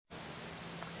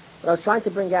What I was trying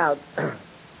to bring out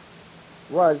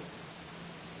was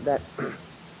that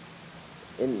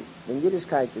in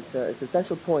Yiddishkeit, it's an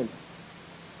essential point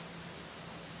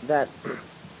that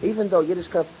even though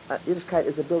Yiddishkeit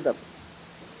is a build-up,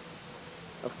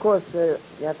 of course you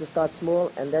have to start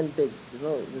small and then big.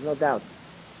 There's no doubt.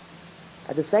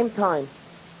 At the same time,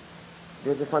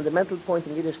 there's a fundamental point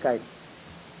in Yiddishkeit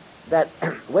that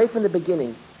way from the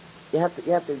beginning, you have to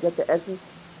get the essence,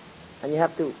 and you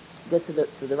have to get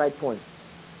to the right point.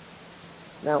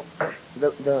 Now,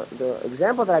 the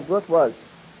example that I brought was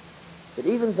that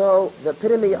even though the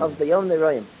epitome of the Yom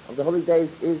Neroim, of the holy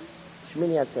days, is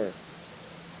Shmini Atzeres,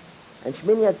 and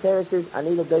Shmini Atzeres is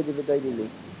Anila Doidi V'Doidi Li,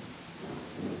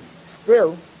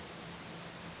 still,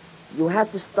 you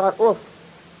have to start off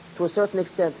to a certain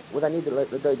extent with Anila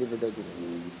Doidi V'Doidi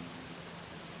Li.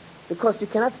 Because you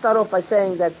cannot start off by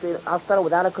saying that I'll start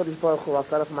without a Kodesh Baruch Hu, I'll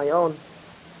start off on my own,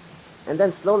 and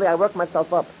then slowly I work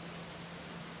myself up.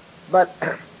 But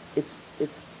it's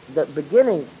the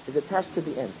beginning is attached to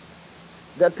the end.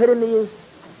 The epitome is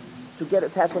to get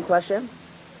attachment to Hashem,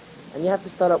 and you have to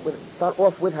start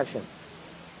off with Hashem.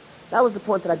 That was the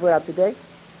point that I brought out today,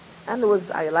 and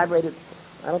I elaborated.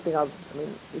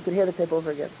 You could hear the tape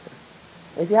over again.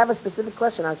 And if you have a specific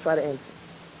question, I'll try to answer.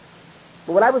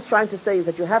 But what I was trying to say is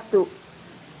that you have to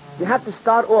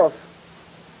start off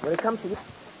when it comes to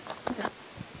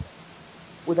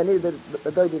with the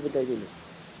Doidi V'Doidi.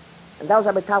 And that was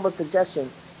Rabbi Talbot's suggestion,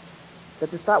 that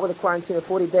to start with a quarantine of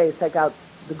 40 days, take out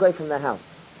the goy from the house.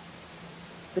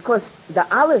 Because the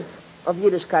aleph of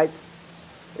Yiddishkeit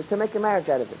is to make a marriage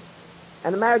out of it.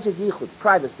 And the marriage is yichud,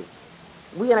 privacy.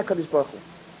 We and HaKadosh Baruch Hu.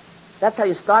 That's how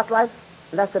you start life,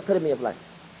 and that's the epitome of life.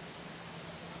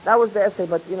 That was the essay,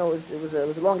 but it was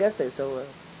a long essay, so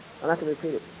I'm not going to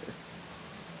repeat it.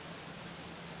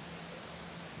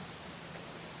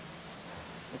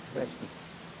 Next question.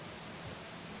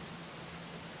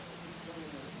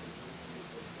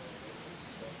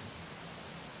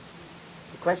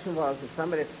 The question was, if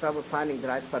somebody has trouble finding the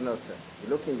right panosa,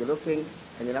 you're looking,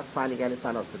 and you're not finding any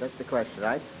panosa. That's the question,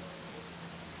 right?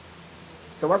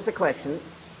 So what's the question?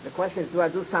 The question is, do I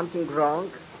do something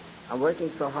wrong? I'm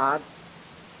working so hard.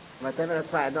 Whatever I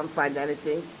try, I don't find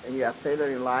anything, and you have failure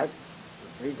in life,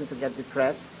 reason to get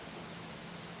depressed.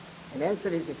 And the answer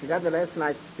is, if you got the last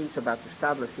night's speech about the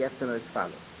Shtadlus, you have to know as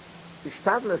follows. The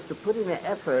Shtadlus, to put in an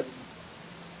effort,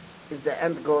 is the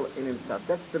end goal in himself.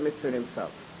 That's the mitzvah in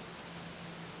himself.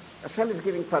 Hashem is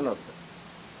giving panosa.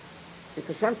 If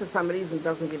Hashem for some reason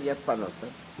doesn't give yet panosa,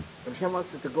 if Hashem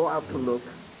wants you to go out to look,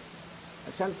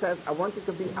 Hashem says, I want you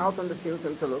to be out on the field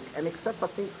and to look, and accept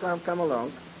what things come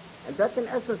along, and that in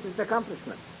essence is the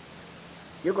accomplishment.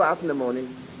 You go out in the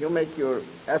morning, you make your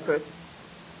efforts,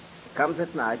 it comes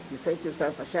at night, you say to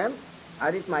yourself, Hashem, I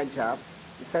did my job,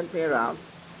 you sent me around,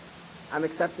 I'm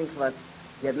accepting what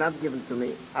you had not given to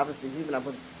me, obviously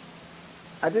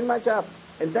I did my job,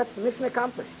 and that's mission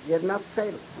accomplished. You had not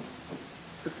failed.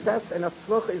 Success and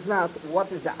atzlocha is not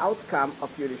what is the outcome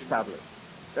of your ishtadlus.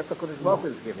 That's what Kodesh Baruch Hu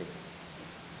is giving.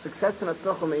 Success and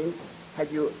atzlocha means,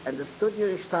 had you understood your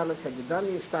ishtadlus, had you done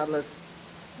your ishtadlus,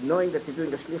 knowing that you're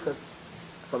doing a shlichus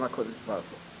from HaKadosh Baruch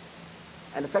Hu.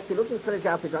 And in fact, you're looking for a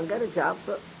job, you don't get a job,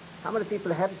 so how many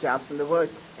people have jobs and they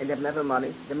work and they have never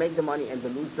money? They make the money and they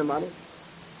lose the money.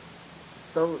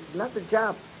 So, not the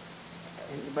job.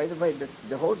 And by the way, that's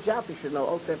the whole job you should know,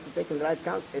 also have to take in the right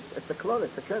count. It's a klor,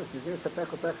 it's a curse.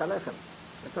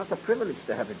 It's not a privilege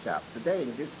to have a job. Today,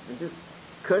 in this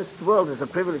cursed world, it's a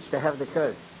privilege to have the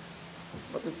curse.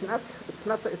 But it's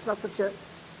not such a...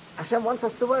 Hashem wants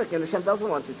us to work, and Hashem doesn't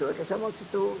want you to work. Hashem wants you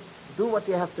to do what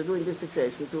you have to do in this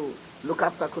situation, to look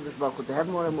after HaKadosh Baruch Hu, to have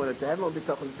more and more, to have more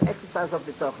bitochen. It's exercise of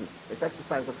bitochen. It's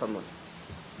exercise of amun.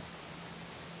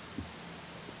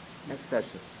 Next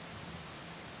question.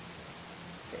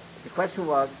 The question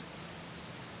was,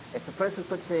 if a person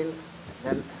puts in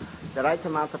then the right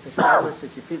amount of ishtadlus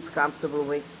which he feels comfortable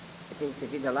with, he thinks he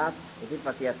did a lot, he did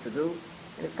what he has to do,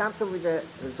 and he's comfortable with the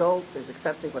results, he's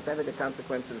accepting whatever the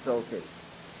consequence result is.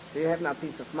 So you have now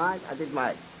peace of mind, I did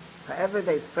mine. However,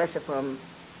 there is pressure from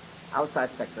outside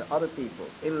sector, other people,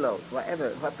 in-laws, whatever,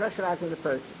 who are pressurizing the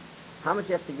person. How much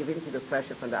you have to give in to the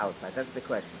pressure from the outside? That's the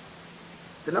question.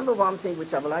 The number one thing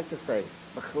which I would like to say,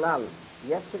 b'chlal,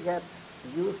 you have to get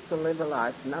used to live a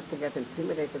life, not to get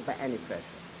intimidated by any pressure.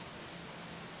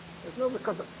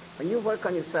 Because when you work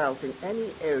on yourself in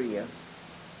any area,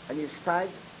 and you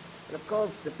strike, and of course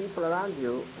the people around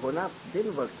you who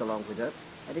didn't work so long with it,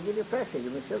 and they give you pressure,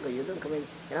 you sugar, you don't come in.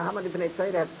 You know how many B'nai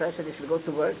Torah have pressure they should go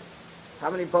to work? How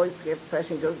many boys get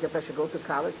pressure and girls get pressure to go to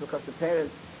college because the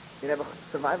parents You know,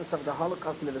 survivors of the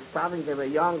Holocaust, and they were starving, they were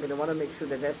young, and they want to make sure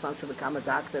that their son should become a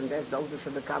doctor, and their daughter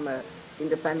should become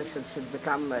independent, should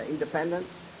become independent,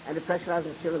 and they pressurize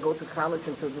the children to go to college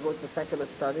and to go to secular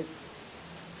studies.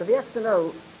 So we have to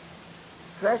know,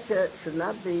 pressure should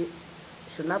not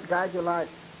guide your life.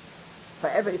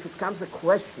 However, if it comes a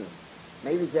question,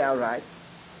 maybe they are right.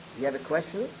 You have a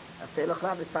question, and then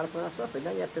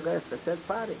you have to go to the third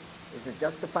party. Is it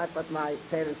justified what my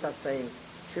parents are saying?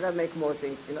 Should I make more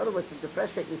things? In other words, if the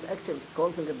pressure is actually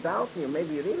causing a doubt in you,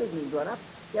 maybe you really need to do enough,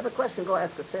 you have a question, go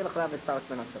ask a Selach Rav Estarach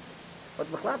Ben Asaf. But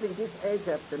in this age,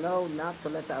 we have to know not to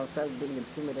let ourselves be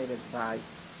intimidated by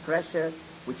pressure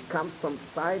which comes from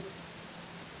side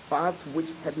parts which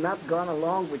have not gone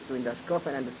along with doing the Ashkof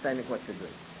and understanding what you're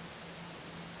doing.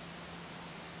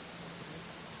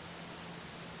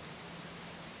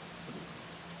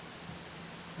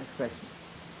 Next question.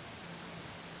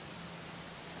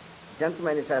 The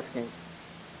gentleman is asking,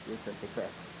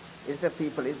 is there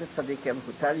tzaddikim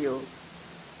who tell you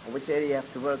in which area you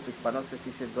have to work, which panosis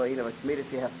you should go in, or which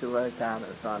midas you have to work on,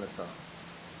 and so on and so on?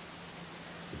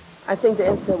 I think the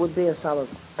answer would be as follows.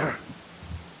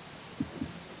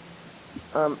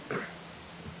 Rabbi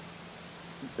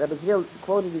Zviel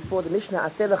quoted before the Mishnah,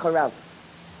 Aseh lecha Rav.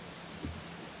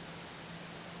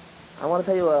 I want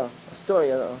to tell you a story,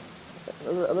 a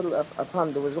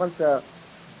pun. There was once a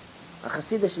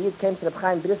Hasidic Yid came to Reb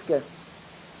Chaim Brisker,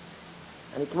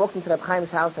 and he walked into Reb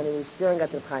Chaim's house, and he was staring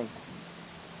at Reb Chaim.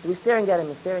 He was staring at him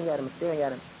and staring at him and staring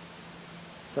at him.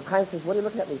 Reb Chaim says, "What are you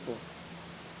looking at me for?"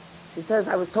 He says,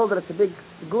 "I was told that it's a big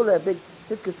segula, a big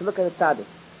ticket to look at a tzaddik."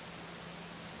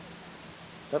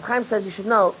 Reb Chaim says, "You should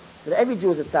know that every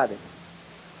Jew is a tzaddik."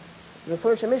 It's the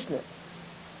first Mishnah,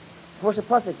 first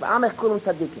pasuk, "Ba'amech kulam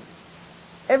tzaddikim."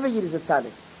 Every Yid is a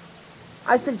tzaddik.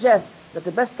 I suggest that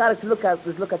the best tzaddik to look at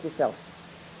is look at yourself.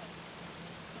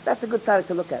 That's a good tzaddik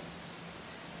to look at.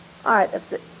 All right,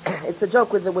 that's it. It's a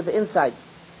joke with the inside.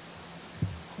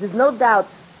 There's no doubt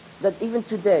that even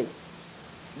today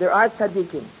there are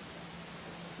tzaddikim,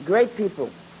 great people,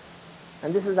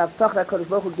 and this is Avtach that Kodesh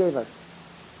Baruch Hu gave us,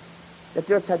 that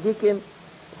there are tzaddikim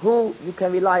who you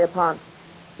can rely upon.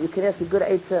 You can ask a good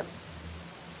eitzah,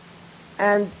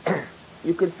 and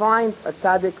you can find a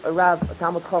tzaddik, a rav, a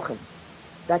Talmud Chochem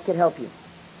that can help you.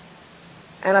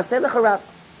 And I say lecha Rav,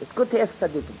 it's good to ask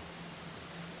tzaddikim.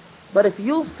 But if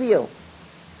you feel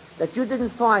that you didn't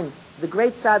find the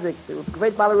great tzaddik, the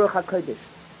great Baal Ruach HaKodesh,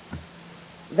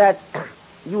 that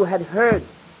you had heard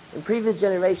in previous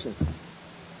generations,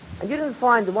 and you didn't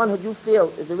find the one who you feel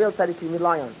is the real tzaddik you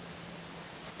rely on,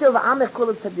 still the Amech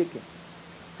Kulam Tzaddikim,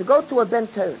 to go to a Ben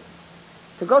Torah,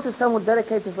 to go to someone who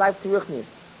dedicates his life to Ruchnius,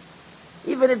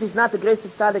 even if he's not the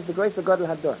greatest tzaddik, the greatest Gadol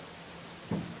Hador,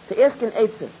 to ask an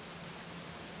eitzah.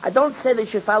 I don't say that you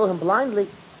should follow him blindly,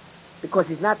 because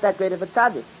he's not that great of a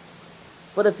tzaddik.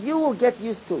 But if you will get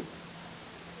used to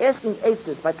asking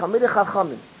eitzahs by Talmidei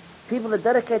Chachamim, people that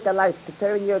dedicate their life to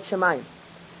Torah and Yirat Shamayim,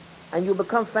 and you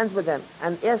become friends with them,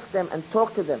 and ask them and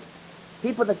talk to them,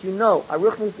 people that you know are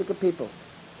Ruchnistic people,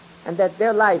 and that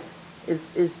their life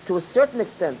is to a certain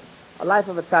extent a life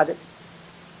of a tzaddik,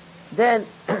 then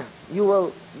you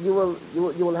will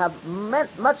have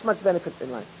much benefit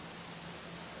in life.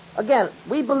 Again,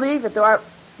 we believe that there are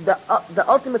the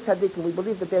ultimate tzaddikim. We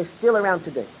believe that they're still around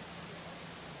today.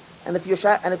 And if you're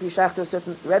shaykh to a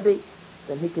certain rebbe,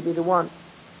 then he could be the one.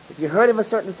 If you heard of a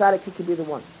certain tzaddik, he could be the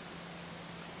one.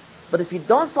 But if you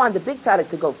don't find a big tzaddik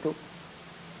to go to,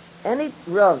 any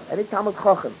rav, any Talmud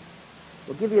Chochem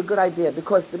will give you a good idea,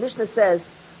 because the Mishnah says,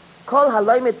 "Kol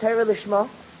haloyim Torah lishma,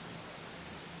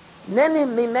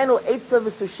 nenim mimenu eitzah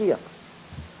v'sushia."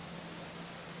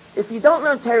 If you don't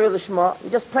learn Torah lishma, you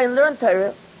just plain learn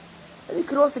Torah, then you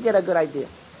could also get a good idea.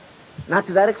 Not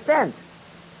to that extent.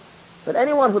 But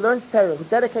anyone who learns Torah, who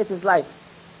dedicates his life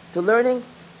to learning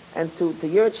and to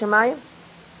Yirat Shamayim,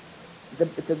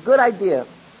 it's a good idea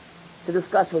to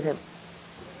discuss with him.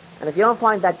 And if you don't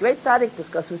find that great tzaddik,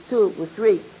 discuss with 2, with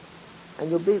 3, and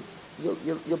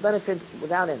you'll benefit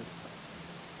without end.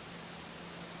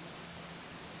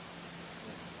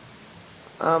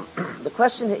 The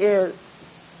question here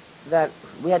that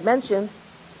we had mentioned,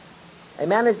 a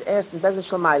man is asked in Bezdin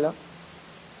Shalmaila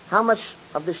how much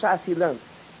of the Shas he learned.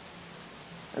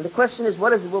 And the question is, what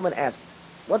does the woman ask?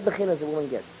 What bechina does the woman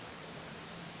get?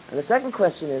 And the second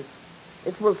question is,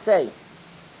 if we'll say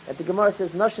that the Gemara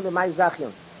says, Noshim v'may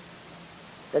zachyon,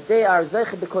 that they are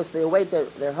zeicha because they await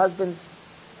their husbands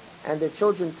and their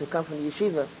children to come from the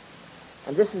yeshiva,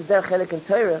 and this is their chelik in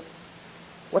Torah,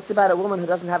 what's about a woman who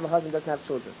doesn't have a husband, doesn't have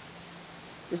children?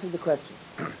 This is the question.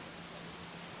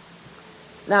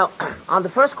 Now, on the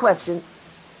first question,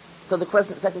 so the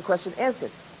second question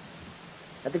answered.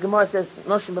 that the Gemara says,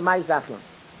 Noshim b'may zachlon.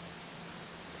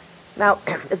 Now,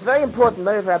 it's very important,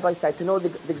 Mary Rabbi side, to know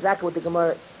exactly what the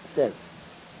Gemara says.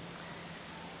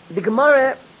 The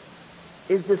Gemara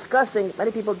is discussing,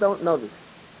 many people don't know this.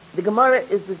 The Gemara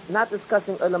is not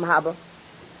discussing Olam Haba,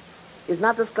 is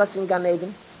not discussing Gan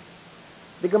Eden.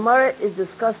 The Gemara is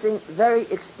discussing very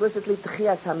explicitly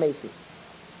Tchias HaMesi.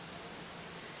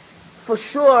 For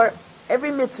sure,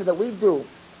 every mitzvah that we do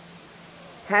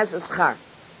has a schar.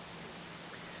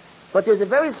 But there's a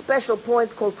very special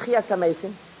point called Tchias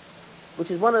HaMesim, which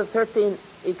is one of the 13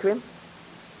 Ikrim.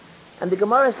 And the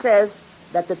Gemara says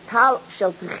that the Tal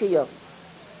Shel Tchiyah,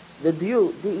 the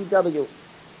dew, D-E-W,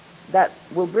 that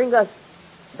will bring us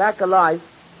back alive,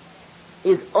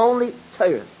 is only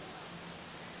Torah.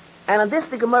 And on this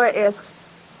the Gemara asks,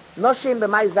 Noshim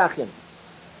b'may zachin.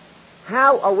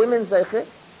 How are women zeiche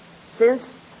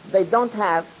since they don't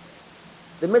have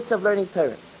the mitzvah of learning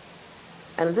Torah?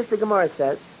 And on this the Gemara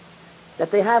says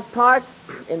that they have part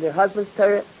in their husband's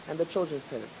Torah and their children's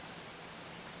Torah.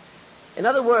 In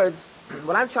other words,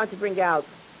 what I'm trying to bring out,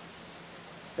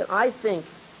 that I think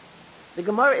the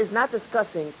Gemara is not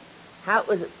discussing how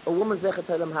is a woman zeiche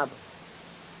to Olam Haba.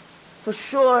 For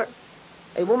sure,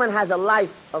 a woman has a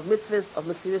life of mitzvahs, of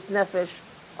Mesiras Nefesh,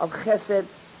 of chesed,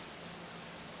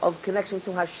 of connection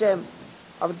to Hashem,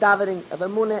 of davening, of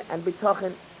emunah and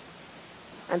bitochen.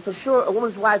 And for sure, a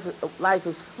woman's life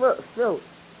is filled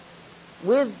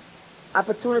with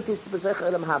opportunities to be zeiche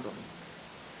Olam Haba.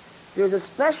 There is a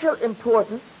special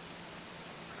importance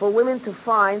for women to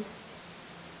find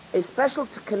a special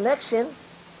connection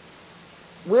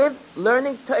with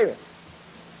learning Torah.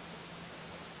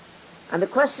 And the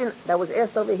question that was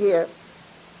asked over here,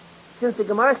 since the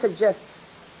Gemara suggests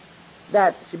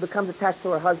that she becomes attached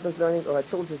to her husband's learning or her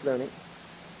children's learning,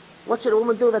 what should a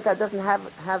woman do that doesn't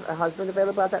have a husband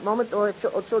available at that moment or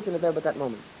children available at that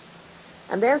moment?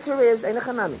 And the answer is, Ein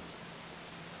Chanami.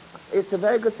 It's a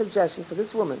very good suggestion for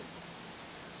this woman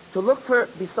to look for,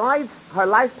 besides her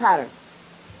life pattern,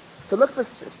 to look for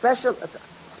special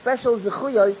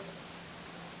zechuyos.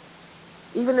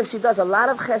 Even if she does a lot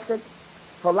of chesed,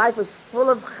 her life is full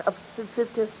of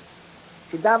tzidkis,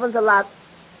 she davens a lot,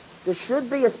 there should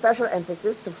be a special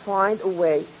emphasis to find a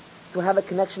way to have a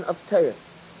connection of Torah.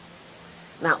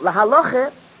 Now,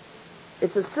 lahaloche,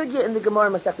 it's a sugya in the Gemara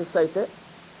Masechta Sotah,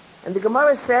 and the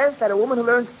Gemara says that a woman who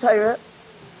learns Torah,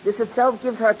 this itself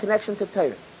gives her a connection to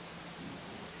Torah.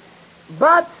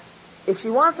 But if she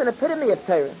wants an epitome of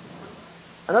Torah,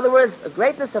 in other words, a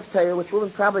greatness of Torah, which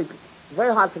women probably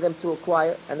very hard for them to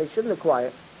acquire, and they shouldn't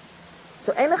acquire.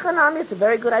 So Ein Chanami, it's a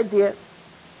very good idea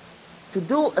to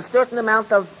do a certain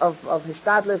amount of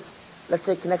hishtadlis, let's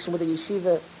say connection with a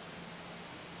yeshiva.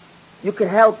 You can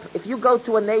help, if you go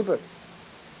to a neighbor,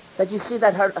 that you see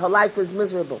that her life is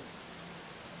miserable,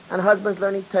 and her husband's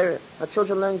learning Torah, her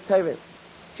children learning Torah,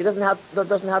 she doesn't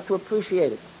know how to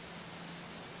appreciate it.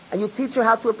 And you teach her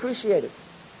how to appreciate it.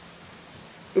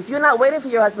 If you're not waiting for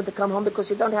your husband to come home because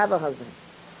you don't have a husband,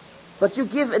 but you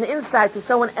give an insight to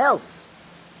someone else,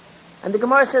 and the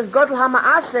Gemara says, Godel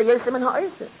ha'ma'aseh yosem min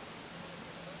ha'oseh.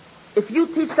 If you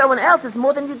teach someone else, it's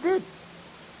more than you did.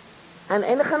 And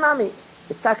Ein Chanami,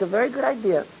 it's like a very good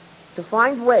idea to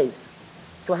find ways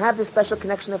to have this special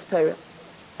connection of Torah,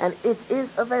 and it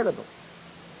is available.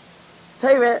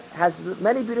 Torah has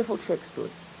many beautiful tricks to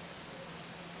it.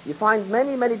 You find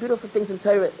many, many beautiful things in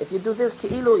Torah. If you do this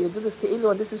ke'ilu, you do this ke'ilu,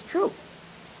 and this is true.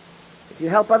 If you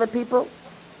help other people,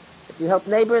 if you help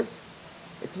neighbors,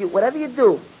 whatever you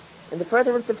do in the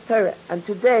furtherance of Torah, and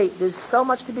today there's so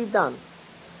much to be done.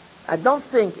 I don't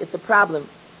think it's a problem.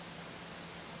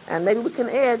 And maybe we can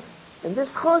add, in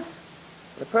this chus,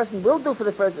 the person will do for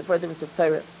the furtherance of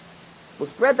Torah, will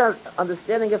spread the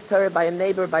understanding of Torah by a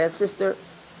neighbor, by a sister,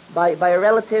 by a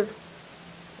relative.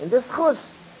 In this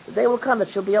chus, the day will come that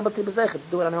she'll be able to be zeichet, to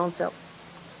do it on her own self.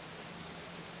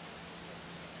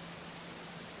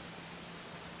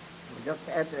 Just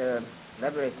to add,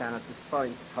 elaborate on at this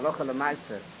point, halacha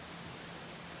l'maaseh.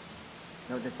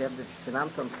 You know that they have the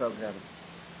Shinamton program,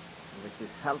 which is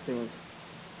helping,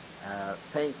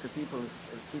 paying to people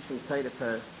teaching Torah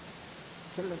for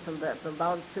children from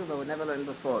Baal Tshuva who never learned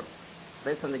before.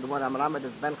 Based on the Gemara, Amramed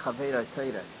is ben Chaveira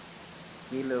Torah.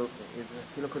 Kilu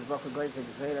Kodesh Baruch Hu goes to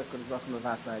Gzeira, Kodesh Baruch Hu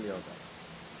Mevata Al Yoda.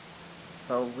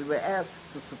 So we were asked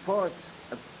to support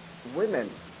women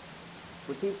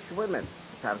who teach women,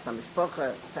 to have some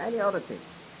mishpocha, for any other thing.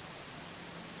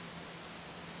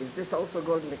 Is this also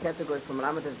goes in the category from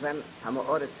Ramat Ezven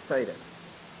Hamoretz Torah? Is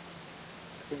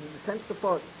it the same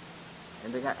support?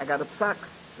 And I got a psak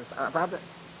about it.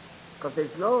 Because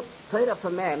there's no Torah for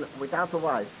man without a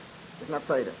wife. It's not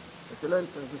Torah. If you learn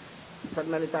said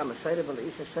many times, "Sheire b'lo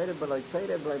isha, sheire b'lo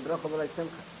tzere, b'lo brocha, b'lo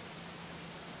simcha."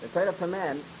 The Torah of a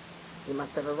man, he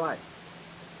must have a wife.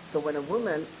 So when a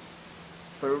woman,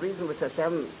 for a reason which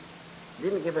Hashem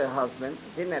didn't give her a husband,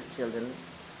 didn't have children,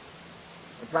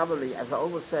 and probably, as I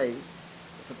always say,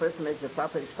 if a person makes the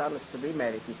proper ishtanos to be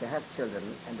married and to have children,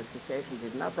 and the situation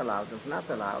does not allow,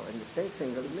 and you stay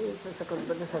single, it means this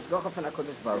has gocha from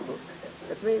HaKadosh Baruch Hu.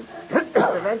 It means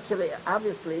eventually,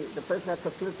 obviously, the person has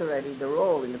fulfilled already the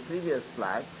role in the previous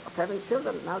life of having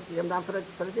children. Now you come down for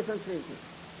a different reason.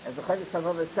 As the Chavis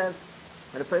Salvova says,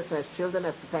 when a person has children,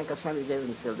 has to thank Hashem he gave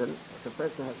him children. If a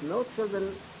person has no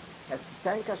children, has to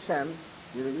thank Hashem,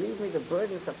 you relieve me the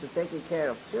burdens of taking care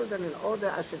of children in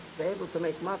order I should be able to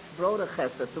make much broader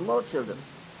chesed to more children.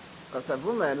 Because a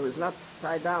woman who is not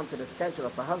tied down to the schedule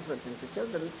of a husband and to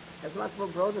children has much more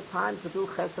broader time to do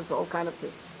chesed to all kind of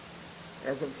things.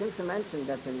 As the Kimsa mentioned,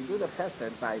 that when you do the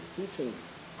chesed by teaching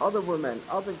other women,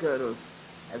 other girls,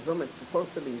 as women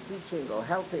supposed to be teaching or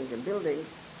helping and building,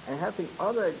 and helping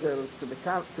other girls to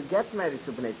get married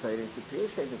to Bnei Torah and to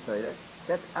appreciate the Torah,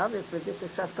 that obviously this is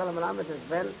Shaf Kolam Alamed as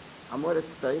well,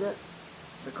 Amoretz Torah,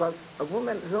 because a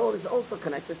woman's role is also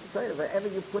connected to Torah. Wherever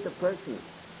you put a person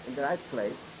in the right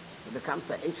place, it becomes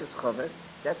a Eishes Chover,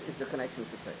 that is the connection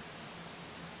to Torah.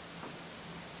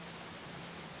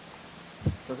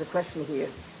 There's a question here.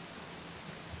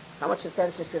 How much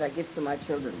attention should I give to my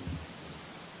children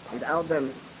without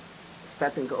them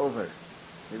stepping over?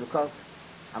 Because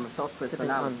I'm a soft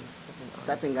personality,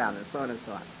 stepping on, and so on and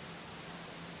so on.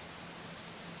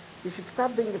 You should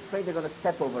stop being afraid they're going to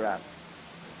step over us.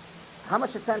 How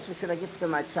much attention should I give to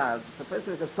my child? If a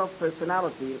person is a soft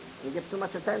personality, you give too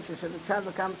much attention, should the child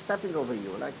become stepping over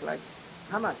you? Like,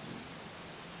 how much?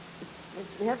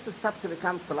 We have to stop to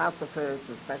become philosophers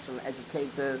and special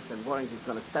educators and worrying he's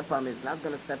going to step on me, he's not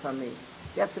going to step on me.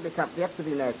 You have to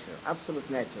be natural, absolute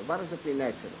natural. What does it mean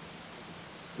natural?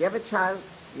 You have a child,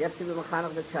 you have to be mechanech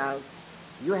of the child.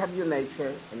 You have your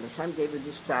nature, and Hashem gave you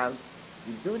this child.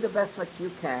 You do the best what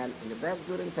you can, in the best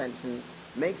good intention.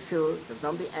 Make sure that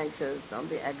don't be anxious, don't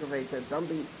be aggravated, don't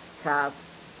be cast.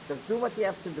 Just do what you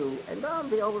have to do, and don't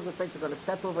be always afraid they're going to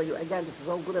step over you. Again, this is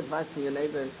all good advice for your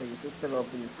neighbors, for your sister, or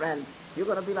for your friend. You're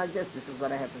going to be like this is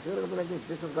going to happen. You're going to be like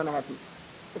this is going to happen.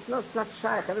 It's not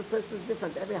shaykh. Every person is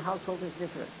different. Every household is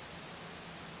different.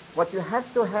 What you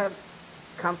have to have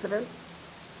confidence,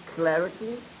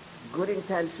 clarity, good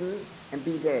intention, and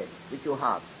be there with your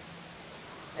heart.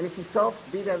 And if you're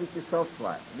soft, be there with your soft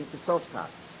heart,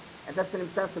 And that's in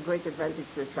itself a great advantage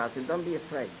to a child. And don't be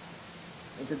afraid.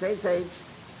 In today's age,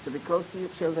 to be close to your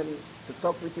children, to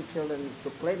talk with your children, to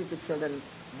play with your children,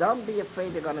 don't be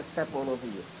afraid they're going to step all over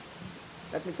you.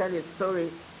 Let me tell you a story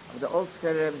of the old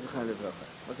Skher Rebbe Zichron Livrocha.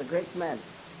 He was a great man.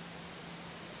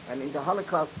 And in the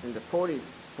Holocaust, in the 40s,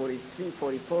 43,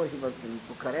 44, he was in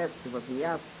Bucharest, he was in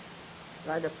Yazd,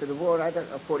 right after the war,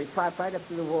 45, right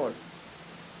after the war.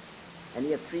 And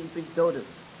he had three big daughters.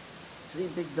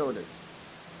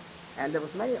 And there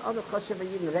was many other Choshev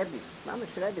Yidden Rebbes,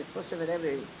 Mamash Rebbes, Choshev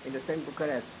Rebbe in the same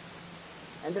Bucharest.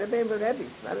 And the Rebbeim were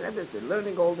Rebbes, they're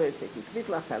learning all day, taking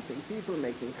Tvitlach, helping people,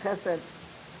 making chesed.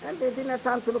 And they didn't have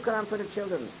time to look around for the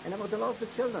children. And about the lost the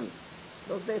children.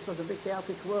 Those days was a big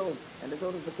chaotic world, and the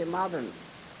daughters became modern,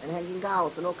 and hanging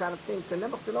out, and all kind of things. And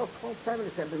never the lost whole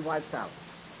families have been wiped out.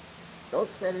 Those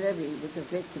Skher Rebbe, with his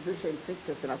great Kedusha and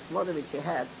Tzidkus and Asmoda which he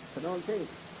had, it's a known thing.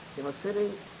 He was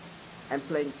sitting and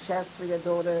playing chess with the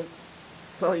daughters,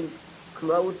 sewing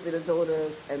clothes with the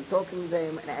daughters, and talking to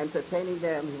them, and entertaining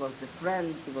them. He was the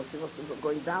friend, he was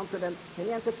going down to them, and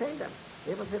he entertained them.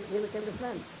 He became the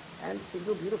friend. And he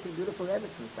grew beautiful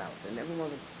rabbits himself. And everyone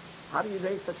was, how do you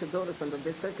raise such a daughters under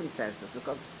these circumstances?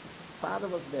 Because father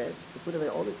was there to put away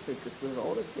all his secrets, put away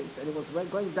all his things, and he was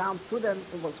going down to them,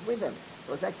 he was with them.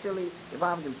 It was actually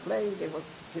involved in playing, he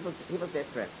was their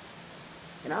friend.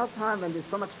 In our time, when there's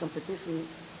so much competition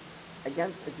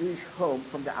against a Jewish home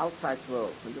from the outside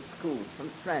world, from the school, from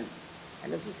friends,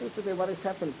 and as you see today what has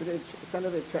happened, today send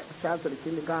a child to the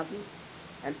kindergarten,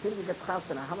 and till he gets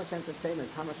chasana, how much entertainment,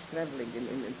 how much traveling,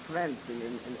 in friends,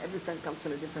 and every friend comes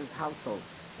from a different household.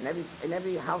 In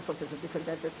every household there's a different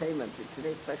entertainment.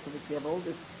 Today especially we have all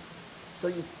this. So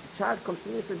the child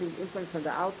continues to be influenced from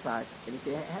the outside, and if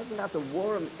he hasn't got a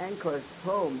warm, anchored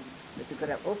home, that you could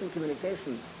have open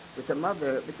communication with the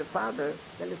mother, with the father,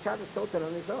 then the child is totally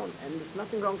on his own. And there's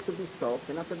nothing wrong to be soft.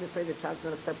 You're not to be afraid the child's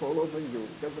going to step all over you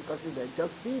just because you're there.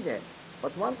 Just be there.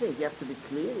 But one thing, you have to be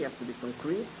clear, you have to be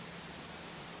concrete,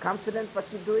 confident what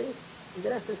you're doing, and the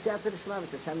rest is Siyata Rishma,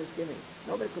 which Hashem is giving.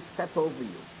 Nobody could step over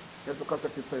you just because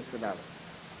of your personality.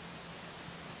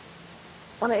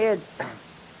 I want to add,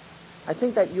 I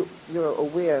think that you're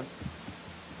aware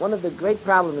one of the great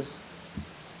problems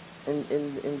in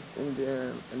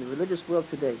the religious world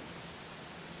today.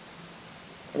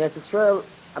 In Eretz Israel,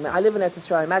 I mean, I live in Eretz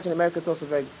Israel. I imagine America is also a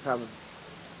very big problem.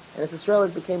 In Eretz Israel,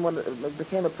 it became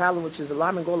a problem which is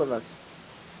alarming all of us.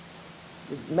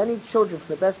 Many children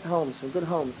from the best homes, from good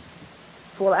homes,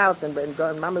 fall out and go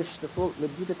in mamish the full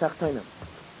Medbuta Tachtonim.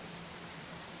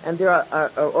 And there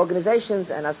are organizations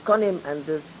and askonim and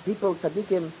the people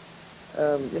tzaddikim,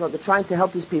 they're trying to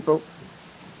help these people.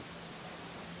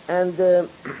 And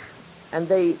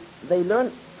they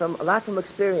learn from a lot from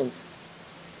experience.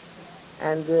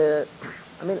 And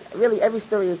I mean, really, every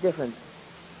story is different.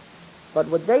 But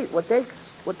what they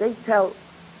tell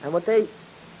and what they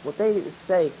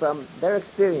say from their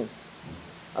experience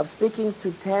of speaking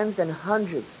to tens and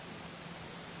hundreds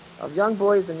of young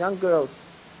boys and young girls,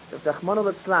 if Rachmana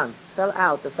litzlan fell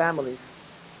out, the families,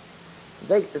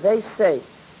 they say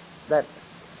that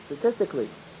statistically,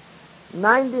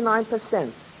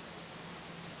 99%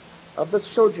 of the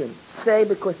children say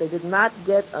because they did not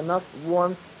get enough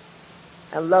warmth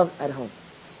and love at home.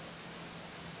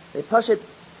 They push it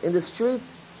in the street,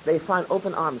 they find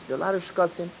open arms. There are a lot of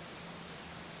shkotzim.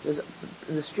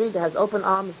 In the street, it has open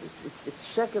arms.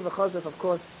 It's sheker v'chosef, of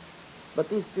course. But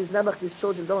these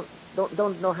children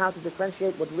don't know how to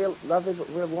differentiate what real love is, what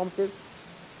real warmth is.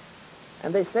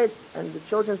 And they say, and the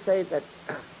children say that,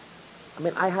 I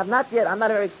mean, I'm not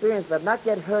very experienced, but I've not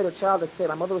yet heard a child that said,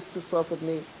 my mother was too soft with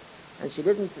me, and she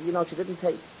didn't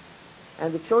take.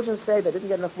 And the children say they didn't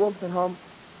get enough warmth at home.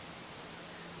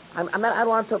 I don't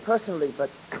want to talk personally, but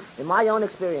in my own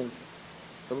experience,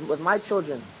 with my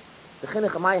children, the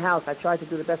chinuch of my house, I try to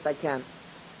do the best I can.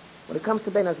 When it comes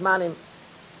to Ben Azmanim,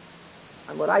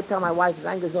 and what I tell my wife is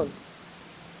angesund.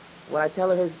 What I tell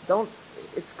her is,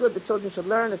 it's good, the children should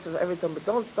learn, it's everything, but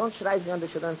don't shreisen they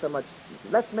should learn so much.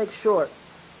 Let's make sure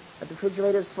that the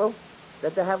refrigerator is full,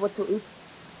 that they have what to eat.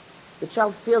 The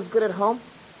child feels good at home.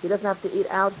 He doesn't have to eat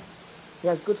out. He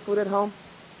has good food at home.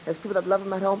 He has people that love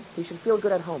him at home. He should feel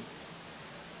good at home.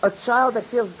 A child that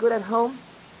feels good at home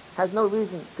has no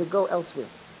reason to go elsewhere.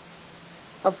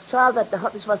 A child that the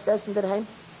Hatish was says in the home,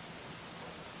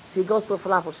 so he goes to a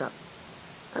falafel shop.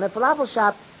 And at a falafel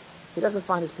shop, he doesn't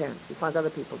find his parents. He finds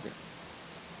other people there.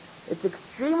 It's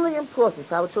extremely important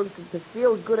for our children to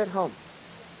feel good at home.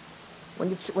 When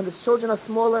the children are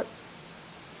smaller,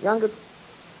 younger,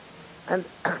 and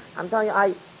I'm telling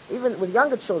you, even with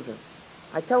younger children,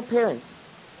 I tell parents,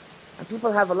 and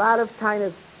people have a lot of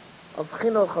tinus of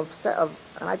chinuch,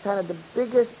 and I tell them the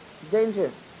biggest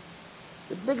danger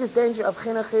of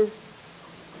chinuch is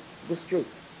the street.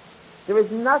 There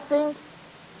is nothing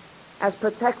as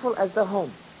protectful as the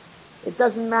home. It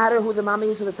doesn't matter who the mommy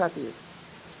is, who the tati is.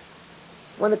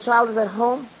 When the child is at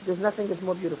home, there's nothing that's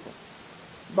more beautiful.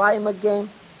 Buy him a game.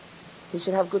 He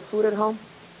should have good food at home.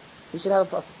 He should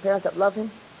have parents that love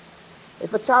him.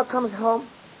 If a child comes home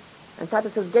and tata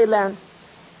says, "Gay learn,"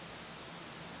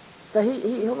 so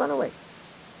he'll run away.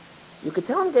 You could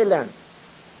tell him gay learn,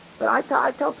 but I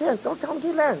tell parents, don't tell him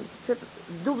gay learn.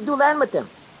 Do learn with them.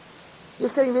 You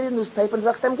say you read the newspaper and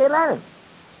them gay learn.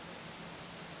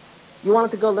 You want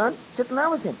him to go learn? Sit and learn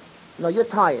with him. No, you're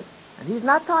tired, and he's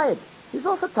not tired. He's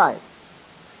also tired.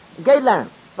 Gay learn.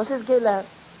 What says gay learn?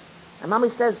 And mommy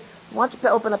says, "Why don't you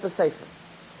open up a sefer?"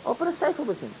 Open a sefer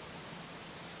with him.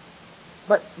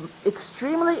 But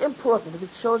extremely important that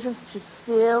the children should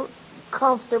feel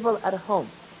comfortable at home.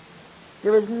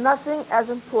 There is nothing as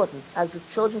important as the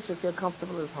children should feel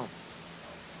comfortable at home.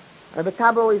 Rabbi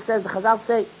Tabor always says, the Chazal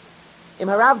say, "Im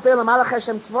harav be'el malach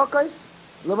Hashem tzvokos,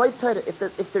 l'moy Torah."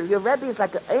 If your Rebbe is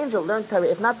like an angel, learn Torah.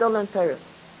 If not, don't learn Torah.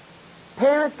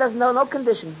 Parents, there's no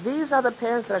condition. These are the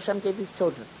parents that Hashem gave these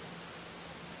children.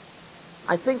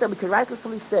 I think that we could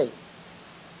rightfully say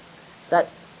that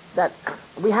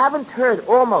we haven't heard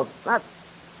almost,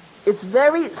 it's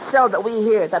very seldom that we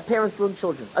hear that parents ruin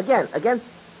children. Again, against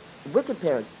wicked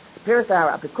parents that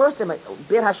are apikursim,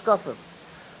 bir hashkafim.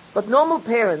 But normal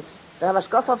parents that have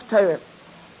hashkaf of Torah,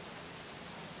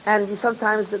 and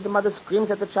sometimes the mother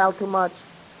screams at the child too much,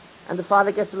 and the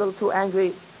father gets a little too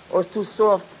angry or too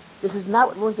soft. This is not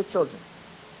what ruins the children.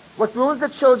 What ruins the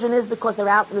children is because they're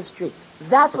out in the street.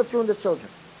 That's what ruins the children.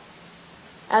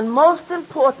 And most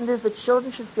important is the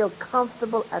children should feel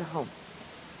comfortable at home.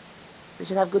 They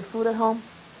should have good food at home.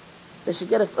 They should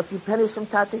get a few pennies from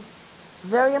Tati. It's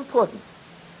very important.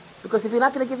 Because if you're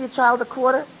not going to give your child a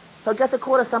quarter, he'll get the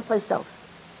quarter someplace else.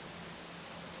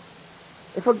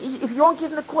 If you won't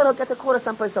give him the quarter, he'll get the quarter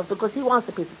someplace else because he wants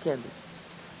the piece of candy.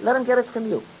 Let him get it from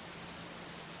you.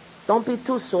 Don't be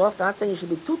too soft. I'm not saying you should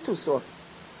be too soft.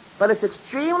 But it's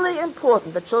extremely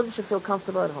important that children should feel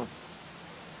comfortable at home.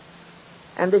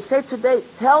 And they say today,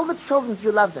 tell the children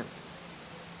you love them.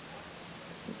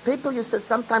 People used to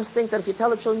sometimes think that if you tell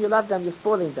the children you love them, you're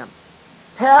spoiling them.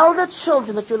 Tell the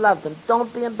children that you love them.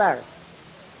 Don't be embarrassed.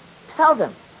 Tell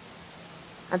them.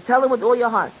 And tell them with all your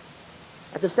heart.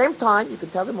 At the same time, you can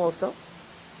tell them also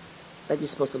that you're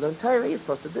supposed to learn Torah, you're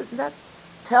supposed to this and that.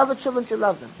 Tell the children you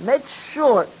love them. Make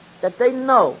sure that they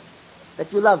know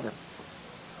that you love them.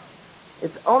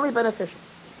 It's only beneficial.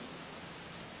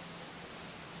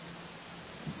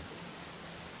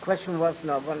 Question was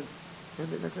no one.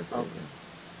 Okay.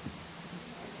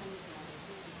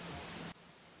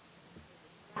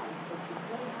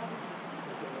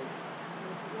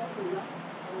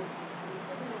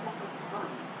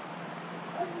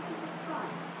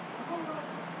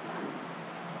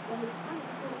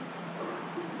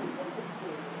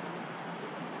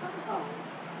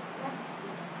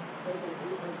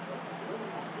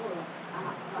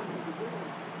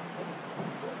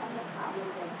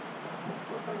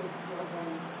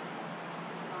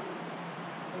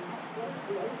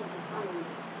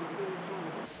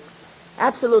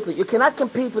 Absolutely. You cannot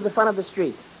compete with the fun of the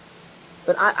street.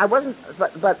 But I wasn't,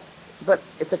 but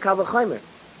it's a kal v'chomer.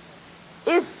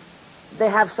 If they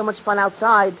have so much fun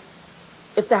outside,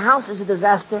 if the house is a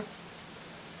disaster,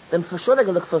 then for sure they're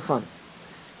going to look for fun.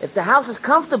 If the house is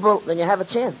comfortable, then you have a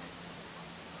chance.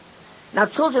 Now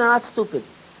children are not stupid.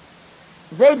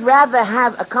 They'd rather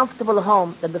have a comfortable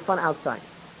home than the fun outside.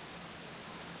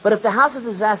 But if the house is a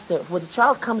disaster, when the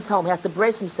child comes home, he has to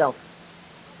brace himself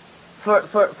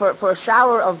for a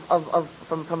shower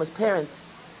from his parents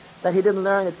that he didn't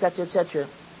learn, etc., etc.,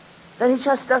 then he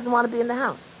just doesn't want to be in the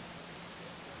house.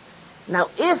 Now,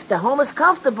 if the home is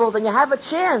comfortable, then you have a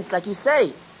chance, like you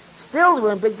say. Still,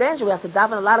 we're in big danger. We have to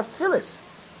daven a lot of tefillas,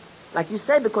 like you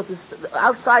say, because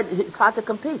outside it's hard to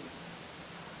compete.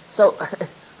 So,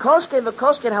 koshken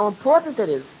v'koshken, how important it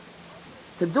is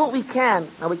to do what we can.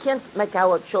 Now, we can't make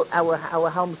our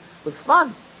homes with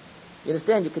fun. You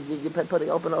understand? You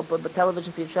open the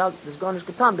television for your child. There's garnish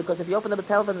katan, because if you open up a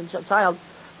television for your child,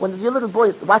 when your little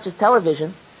boy watches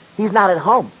television, he's not at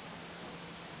home.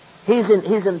 He's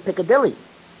in Piccadilly.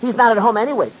 He's not at home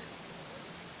anyways.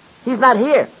 He's not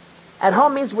here. At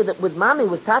home means with mommy,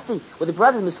 with tati, with the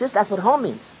brothers and the sisters. That's what home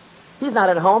means. He's not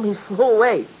at home. He's flew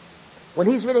away. When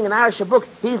he's reading an Irish book,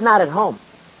 he's not at home.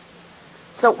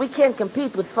 So we can't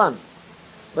compete with fun.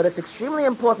 But it's extremely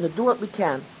important to do what we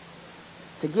can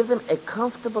to give them a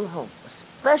comfortable home,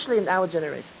 especially in our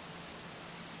generation.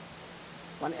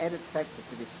 One added factor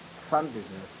to this fun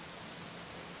business.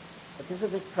 But there's a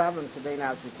big problem today in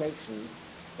our education,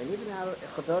 and even our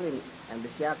Chodorim and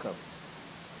Bisyakovs,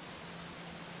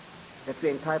 that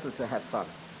we're entitled to have fun.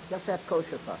 Just have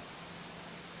kosher fun,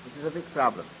 which is a big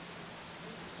problem.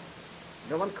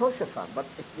 You don't want kosher fun, but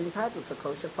it's entitled to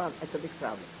kosher fun. It's a big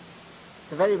problem.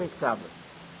 It's a very big problem.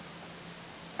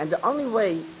 And the only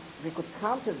way we could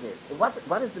counter this,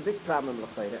 what is the big problem,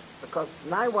 L'chayre? Because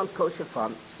now you want kosher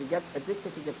fun, so you get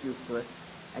addicted, you get used to it,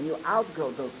 and you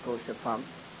outgrow those kosher funs,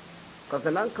 because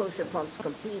the non-kosher funs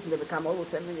compete, and they become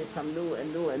almost every year some new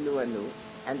and new and new and new,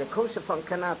 and the kosher fun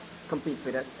cannot compete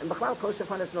with it. And B'chlal, kosher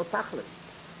fun is no tachlis.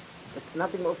 It's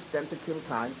nothing more than to kill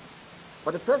time.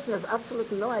 But the person has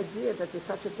absolutely no idea that there's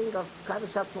such a thing of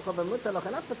Kaddish Mutalach,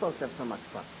 and not supposed to have so much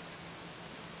fun.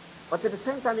 But at the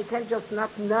same time, you can't just not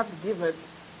give it,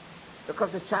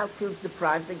 because the child feels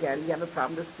deprived again. You have a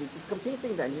problem, the street is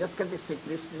competing then. You just can't be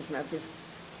sicklish,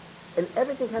 and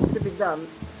everything has to be done.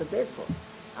 So therefore,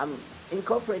 I'm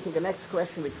incorporating the next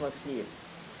question which was here.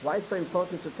 Why is it so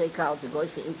important to take out the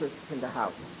Goyish interest in the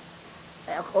house?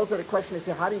 Also the question is,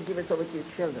 how do you give it over to your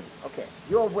children? Okay,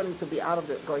 you're willing to be out of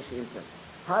the Goyish interest.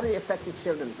 How do you affect your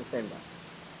children at the same time?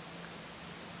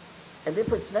 And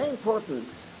therefore it's very important.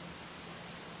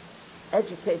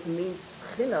 Educate means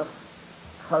chinuch.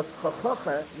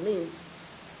 Chochocha means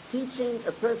teaching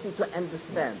a person to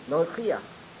understand. Lochiach,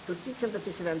 to teach him that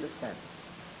he should understand.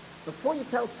 Before you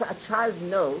tell a child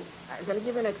no, I'm going to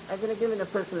give you a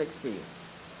personal experience.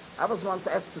 I was once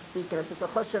asked to speak in a Pesach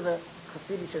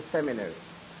Hasidic seminary.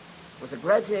 It was a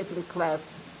graduating class.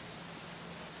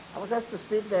 I was asked to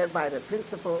speak there by the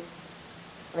principal,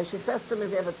 and she says to me,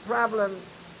 we have a problem.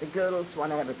 The girls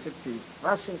want to have a trip to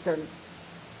Washington,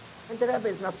 and the Rebbe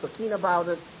is not so keen about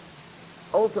it.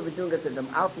 Also, we're doing it in the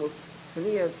utmost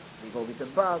seniors. We go with the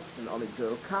bus, and only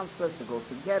girl counselors. We go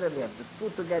together. We have the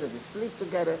food together. We sleep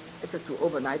together. It's a 2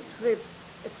 overnight trip.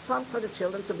 It's fun for the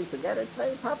children to be together. It's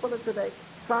very popular today.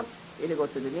 Fun. You go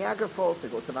to the Niagara Falls. You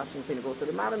go to Washington. You go to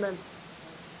the monument.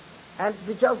 And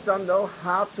we just don't know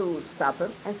how to stop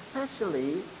them, and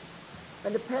especially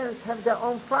when the parents have their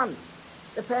own fun.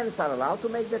 The parents are allowed to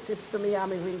make their trips to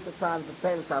Miami winter time. The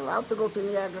parents are allowed to go to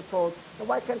Niagara Falls. And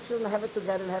why can't children have it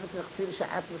together and have it in a Hasidic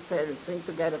atmosphere and sing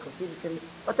together, Hasidic,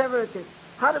 whatever it is?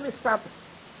 How do we stop it?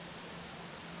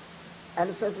 And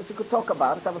it says, if you could talk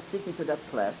about it, I was speaking to that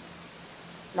class.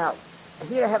 Now,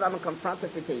 here I'm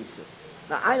confronted with the issue.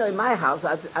 Now, I know in my house,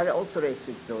 I also raised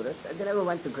 6 daughters, and they never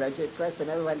went to graduate class, they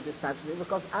never went this time to me,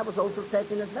 because I was all prepared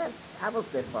in advance. I was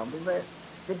there for them.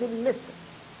 They didn't miss it.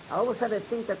 I always had a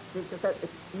thing that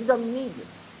you don't need it.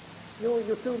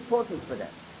 You're too important for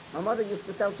that. My mother used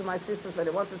to tell to my sisters when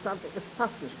they wanted something, it's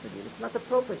pasnish for you. It's not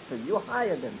appropriate for you. You're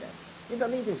higher than that. You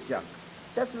don't need this junk.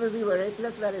 That's where we were raised, and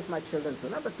that's where I raised my children too.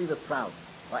 Not that we were proud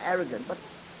or arrogant, but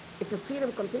if you feed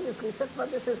them continuously, that's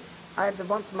what this is. I had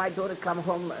once my daughter come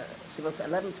home, she was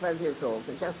 11, 12 years old,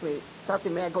 and she asked me, Tati,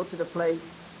 may I go to the play?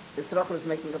 This Rochel is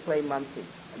making a play Monsey.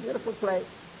 A beautiful play.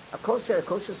 A kosher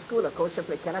school, a kosher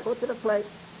play. Can I go to the play?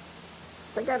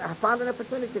 So again, I found an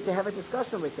opportunity to have a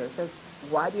discussion with her. She says,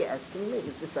 why are you asking me?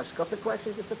 Is this a shkopic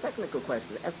question? Is this a technical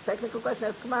question? Ask a technical question,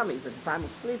 ask mommy. Is it the time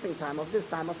of sleeping, time of this,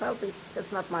 time of helping?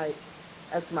 That's not my...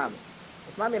 Ask mommy.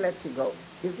 If mommy lets you go,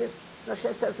 is this... No,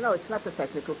 she says, no, it's not a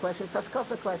technical question, it's a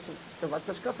shkopic question. So what's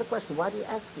the shkopic question? Why are you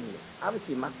asking me?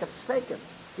 Obviously, you must have spoken.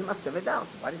 You must have a doubt.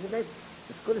 Why does it make?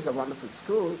 The school is a wonderful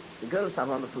school. The girls are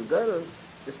wonderful girls.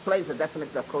 This play is a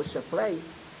definitely a kosher play.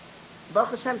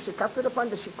 Baruch Hashem, she got to the point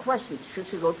that she questioned, should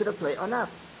she go to the play or not?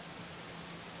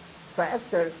 So I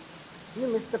asked her, do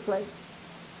you miss the play?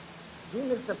 Do you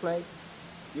miss the play?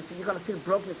 You're going to feel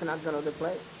broken if you're not going to the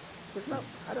play? She says, no,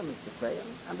 I don't miss the play.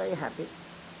 I'm very happy.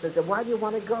 She says, why do you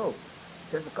want to go?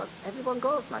 She says, because everyone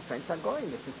goes. My friends are going.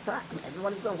 This is time.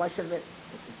 Everyone is going. Why should we?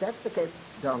 If that's the case,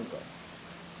 don't go.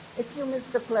 If you miss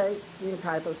the play, you're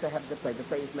entitled to have the play. The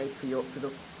play is made for you, for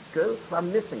those girls who are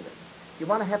missing it. You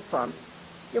want to have fun.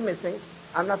 You're missing.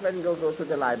 I'm not letting you go to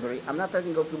the library. I'm not letting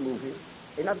you go to movies.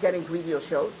 You're not getting video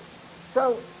shows.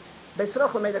 So, Beis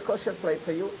Rochel made a kosher play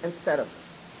for you instead of.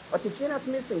 But if you're not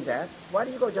missing that, why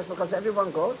do you go? Just because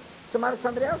everyone goes? Tomorrow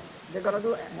somebody else.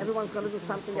 Everyone's going to do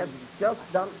something else.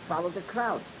 Just don't follow the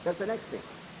crowd. That's the next thing.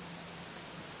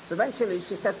 So eventually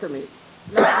she said to me,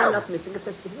 no, I'm not missing. She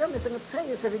says, if you're missing a play,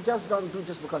 you said, you just don't do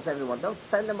just because everyone. Don't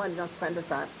spend the money, don't spend the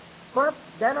time. But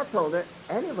then I told her,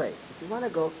 anyway, if you want to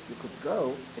go, you could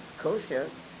go. It's kosher.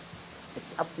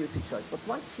 It's up to you to choose. But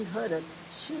once she heard it,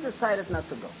 she decided not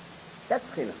to go. That's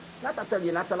chinuch. Not I tell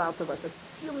you not allowed to go. I said,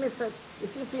 if you miss it,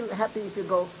 if you feel happy if you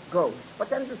go, go.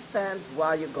 But understand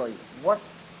why you're going.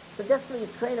 So that's why you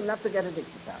train them not to get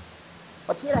addicted to it.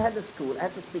 But here I had the school, I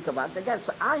had to speak about it again.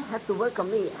 So I had to work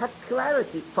on me, had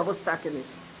clarity for what's stuck.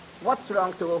 What's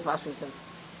wrong to Wolf Washington?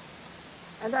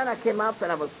 And then I came up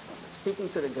and I was speaking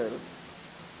to the girls.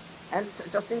 And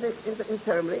just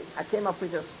internally, I came up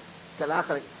with just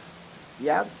Kalachar.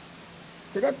 Yeah.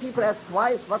 Today people ask,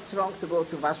 what's wrong to go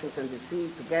to Washington,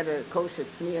 D.C., to get a kosher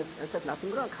tznius? I said,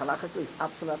 nothing wrong. Halachically, it's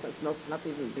absolutely, it's not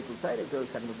even Bikul Torah.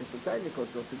 Girls have no Bikul Torah, because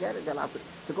go together. They're allowed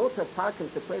to go to a park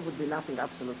and to play would be nothing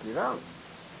absolutely wrong.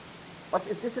 But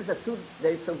if this is a 2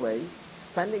 days away,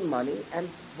 spending money, and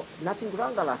nothing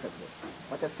wrong halachically.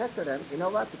 But I said to them, you know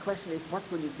what, the question is, what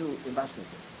will you do in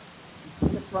Washington?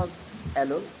 This was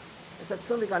Elul. I said,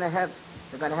 soon we're going to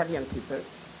have Yom Kippur,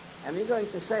 and we're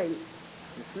going to say,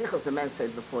 the Slichos, the man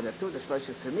said before that too, the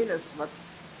Shloshis Remidas, but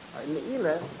in the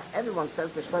Ila, everyone says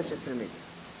the Shloshis Remidas.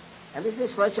 And we say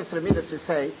Shloshis Remidas, we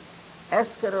say,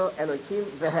 Eskero Elokim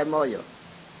Vehemoyo.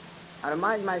 I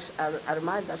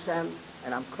remind Hashem,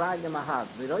 and I'm crying in my heart.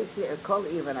 Viroisi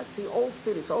Ekol Even, I see all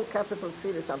cities, all capital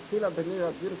cities, Altila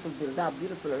Benira, beautiful built up,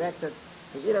 beautiful erected,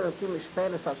 the Ira Elokim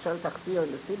Ishpeles, Al Shel Tachtiyo,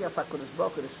 in the city of HaKadosh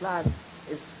Baruch Hu, the Shlag,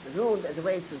 is ruined, the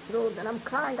way it's ruined, and I'm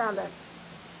crying on that.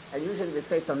 And usually we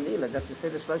say to Nila, that we say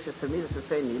the Shloshis Remidas to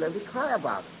say Nila, we cry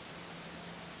about it.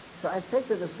 So I say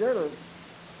to this girl,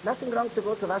 nothing wrong to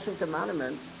go to Washington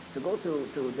Monument, to go to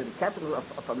the capital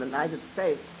of the United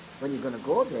States, when you're going to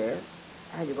go there,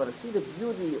 and you're going to see the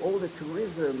beauty, all the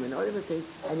tourism and all everything,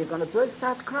 and you're going to first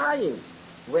start crying.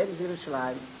 Where is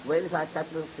Yerushalayim? Where is our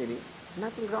capital city?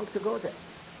 Nothing wrong to go there.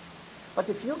 But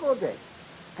if you go there,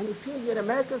 and you feel you're an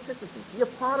American citizen, you're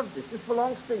part of this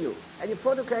belongs to you, and you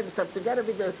photograph yourself together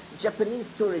with the Japanese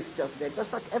tourists just there,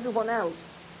 just like everyone else,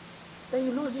 then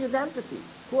you lose your identity.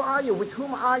 Who are you? With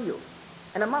whom are you?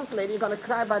 And a month later, you're going to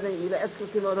cry by the Ila,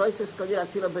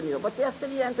 but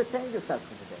yesterday you entertained yourself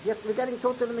over there. We're getting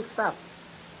totally mixed up.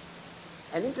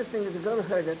 And interestingly, the girl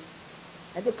heard it,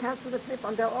 and they canceled the trip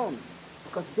on their own,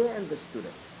 because they understood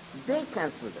it. They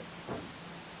canceled it.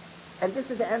 And this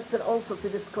is the answer also to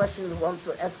this question we want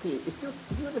to ask you.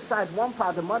 If you decide one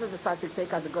part, the mother decides to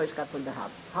take out the goyish cat from the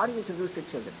house, how do you introduce your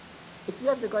children? If you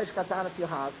have the Goyish Qatar of your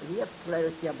house, and you have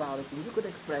clarity about it, and you could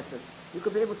express it, you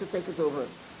could be able to take it over,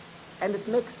 and it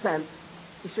makes sense,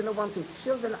 you should know one thing.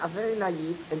 Children are very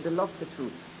naive, and they love the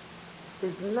truth.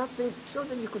 There's nothing,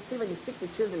 children, you could see when you speak to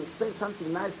children, explain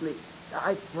something nicely, the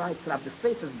eyes brighten up, the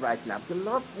faces brighten up. They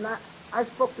love not, I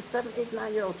spoke to 7, 8,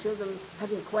 9-year-old children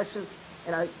having questions,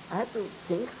 and I had to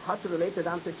think how to relate it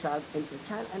down to a child, and the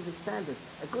child understands it.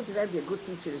 A good Rebbe, a good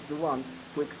teacher is the one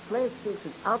who explains things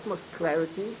with utmost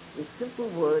clarity, in simple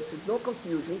words, with no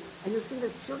confusion, and you see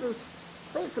that children's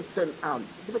faces turn on.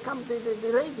 They become,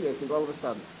 they're radiating all of a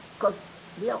sudden. Because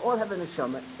we all have a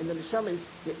neshama, and the neshama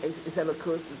is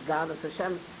Elokus, is God, is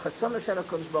Hashem, Chasam Hashem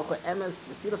HaKadosh Baruch Hu, Emes,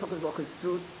 the Sirah HaKadosh Baruch Hu is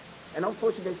truth. And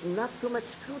unfortunately, there's not too much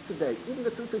truth today. Even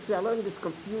the truth that we are learning is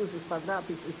confused, is fadnat,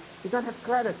 you don't have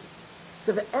clarity.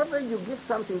 So whenever you give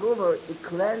something over, it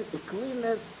clears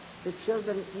the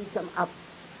children eat them up.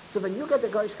 So when you get the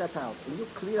Goyish Qatar, and you're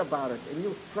clear about it, and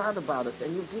you're proud about it,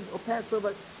 and you give or pass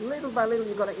over, little by little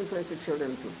you're going to influence your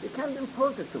children too. You can't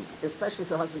impose it to, especially if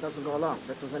your husband doesn't go along.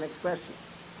 That was the next question.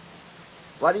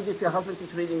 What do you do if your husband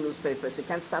is reading newspapers? You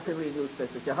can't stop him reading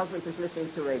newspapers. Your husband is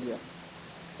listening to radio.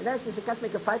 And then you can't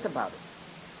make a fight about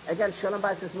it. Again, Shalom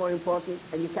Bayis is more important,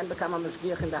 and you can become a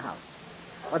mashgiach in the house.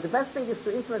 But the best thing is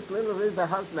to influence little with the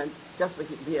husband, just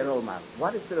be a role model.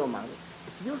 What is the role model?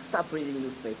 If you stop reading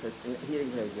newspapers and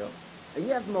hearing radio, and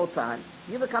you have more time,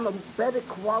 you become a better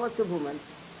quality woman,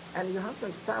 and your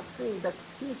husband starts seeing that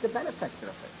he's the benefactor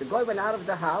of it. The guy went out of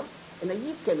the house, and a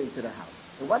Yid came into the house.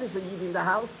 And what is the Yid in the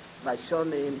house?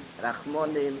 Vaishonim,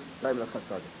 Rachmonim, Loim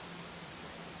Lechasodim.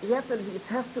 It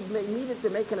has to immediately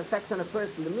make an effect on a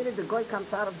person. The minute the guy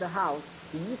comes out of the house,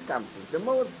 the Yid comes in. The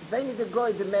more vain the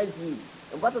guy, the more Yid.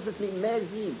 And what does it mean, mer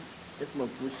Yid? There's more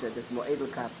Pusha, there's more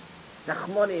Edelkat.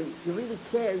 Rachmonim, you really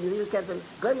care, you really care.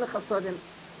 Goyim Lechasodim,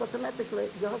 so automatically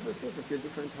your husband sees that you're a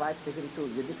different wife to him too,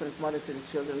 you're a different mother to the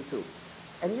children too.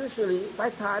 And usually, by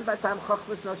time,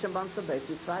 Chochmas no Shem Bais,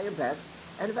 you try your best,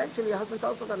 and eventually your husband's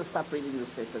also going to stop reading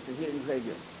newspapers and hearing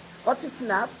radio. But if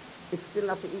not, it's still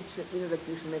not to either that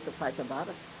you should make a fight about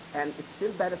it, and it's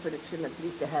still better for the children at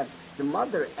least to have the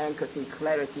mother anchored in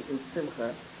clarity, in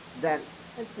simcha, than,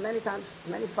 and many times,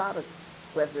 many fathers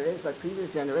who have been raised by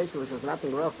previous generation, which was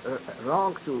nothing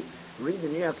wrong to read the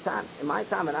New York Times. In my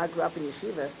time, when I grew up in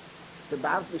yeshiva, the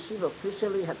Baal Yeshiva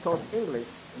officially had taught English.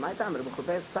 In my time, Rabbi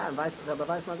Chuber's time, Rabbi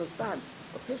Weissman's time,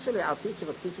 officially our teacher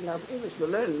was teaching us English. We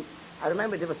learned, I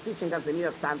remember they was teaching us the New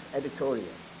York Times editorial.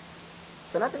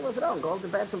 So nothing was wrong. All the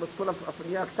bathroom was full of the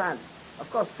New York Times. Of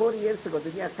course, 40 years ago,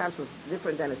 the New York Times was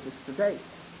different than it is today.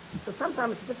 So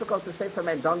sometimes it's difficult to say for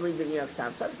men, don't read the New York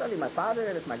Times. Certainly my father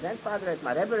read it, my grandfather read it,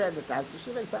 my Rebbe read it, the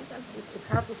Yeshiva, and sometimes it's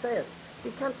hard to say it. So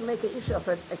you can't make an issue of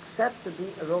it except to be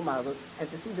a role model and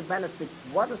to see the benefit.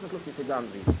 What does it look if you don't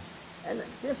read? And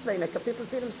this way, people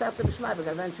see themselves to be smart, but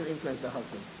eventually influence their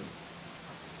husbands too.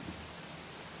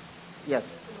 Yes?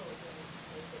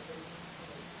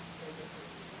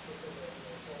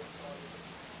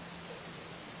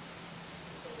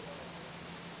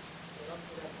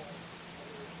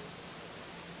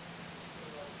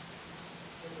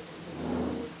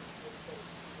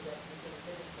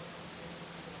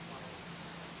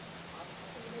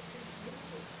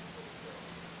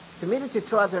 The minute you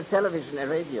throw out their television and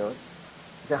radios,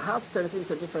 the house turns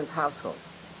into a different household.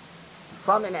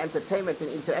 Fun and entertainment and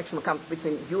interaction comes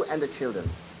between you and the children.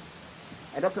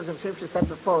 And that's what the Scripture said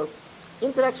before.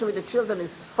 Interaction with the children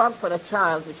is fun for a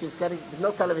child, which is getting, no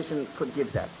television could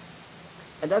give that.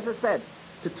 And as I said,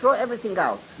 to throw everything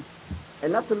out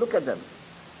and not to look at them.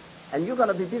 And you're going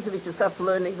to be busy with yourself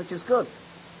learning, which is good.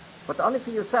 But only for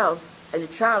yourself, and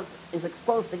your child is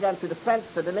exposed again to the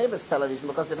friends, to the neighbor's television,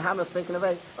 because the hammer is taken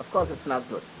away, of course it's not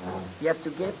good. You have to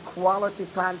give quality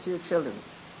time to your children.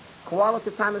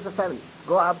 Quality time as a family.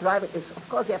 Go out driving. Of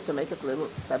course you have to make it little,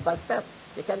 step by step.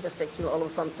 You can't just take you all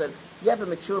of a sudden. You have a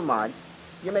mature mind.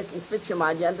 You switch your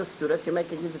mind, you understood it, you're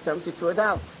determined to throw it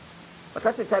out. But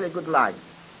let me tell you a good line.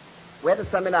 We had a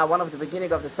seminar, one of the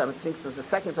beginning of the seminar, I think it was the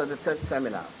second or the third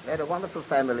seminars. We had a wonderful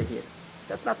family here.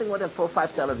 There's nothing more than 4 or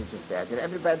 5 televisions there. In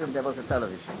every bedroom there was a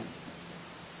television.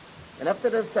 And after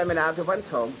the seminar, they went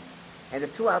home and they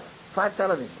threw out 5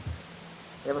 televisions.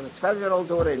 There was a 12-year-old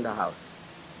daughter in the house.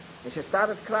 And she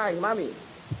started crying, Mommy,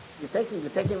 you're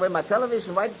taking away my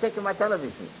television? Why are you taking my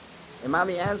television? And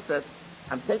Mommy answered,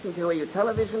 I'm taking away your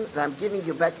television and I'm giving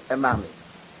you back a mommy.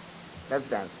 That's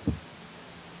the answer.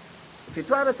 If you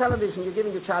throw out a television, you're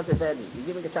giving your child a daddy. You're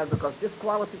giving your child, because this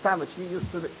quality time which you used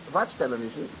to watch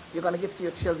television, you're going to give to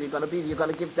your children. You're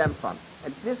going to give them fun.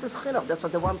 And this is chinuch. That's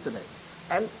what they want today.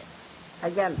 And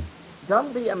again,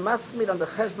 don't be a masmid on the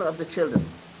cheshbon of the children.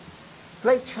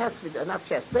 Play chess with, not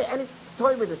chess, play any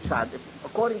toy with a child,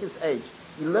 according to his age.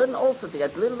 You learn also to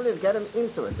get little bit, get him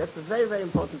into it. That's a very, very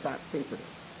important thing to do.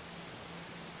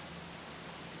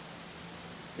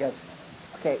 Yes.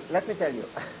 Okay, let me tell you.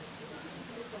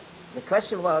 The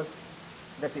question was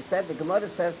that we said, the Gemara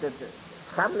says that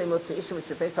schar limud to issue which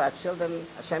you pay for our children,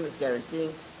 Hashem is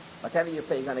guaranteeing whatever you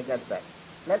pay, you're going to get back.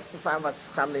 Let's define what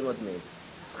schar limud means.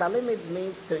 Schar limud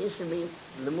means, tuition means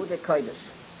limude kodesh.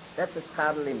 That's the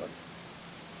schar limud.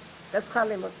 That's schar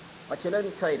limud. What you learn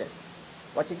in Torah.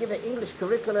 What you give an English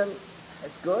curriculum,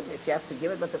 it's good if you have to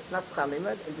give it, but it's not schar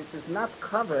limud, and this is not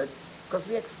covered because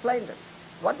we explained it.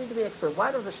 What did we explain?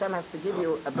 Why does Hashem have to give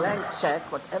you a blank check?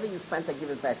 Whatever you spent, I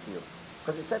give it back to you.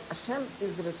 Because he said Hashem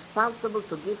is responsible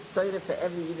to give Torah for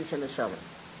every Yiddish neshama.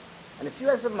 And if you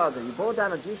as a mother, you brought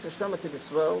down a Jewish neshama to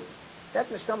this world, that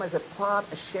neshama is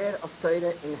a share of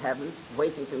Torah in heaven,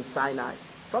 waiting from Sinai.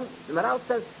 From the Maral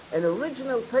says, an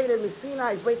original Torah in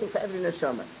Sinai is waiting for every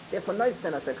neshama. Therefore, no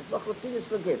sin at because Baruch Hu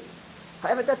forgives.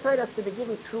 However, that Torah has to be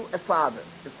given through a father.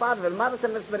 The father, a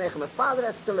father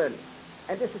has to learn it.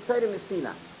 And this is Torah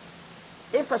Messina.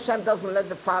 If Hashem doesn't let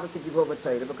the father to give over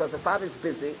Torah, because the father is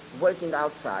busy working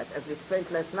outside, as we explained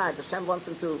last night, Hashem wants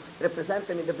him to represent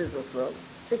him in the business world,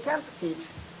 so he can't teach.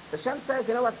 So Hashem says,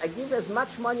 you know what, I give you as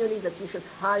much money you need that you should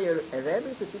hire a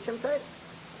Rebbe to teach him Torah.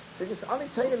 So it is only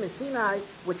Torah Messina,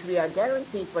 which we are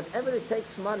guaranteed, whatever it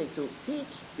takes money to teach,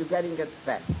 you're getting it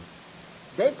back.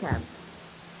 Day camp,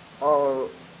 or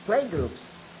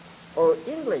playgroups, or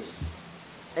English,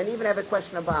 and even have a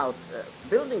question about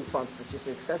building funds, which is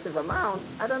excessive amounts.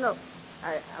 I don't know.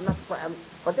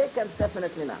 But they can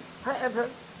definitely not. However,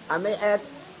 I may add,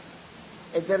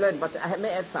 but I may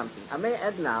add something. I may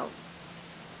add now.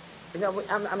 You know,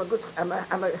 I'm a good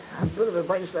of a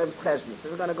Baruch Shalom's cheshbon, so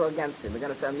we're going to go against him. We're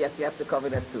going to say, yes, you have to cover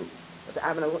that too. But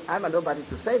I'm a nobody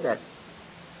to say that.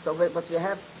 So, but we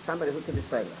have somebody who can be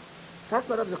silent.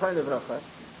 Satmar Rav Zechariah Levracha,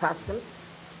 Paskin,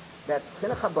 that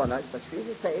Chinuch Habonos, which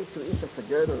we pay to each of the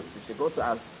girls which go to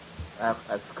our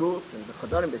schools and the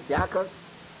Chodorim B'Siakos,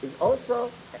 is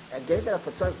also a gather of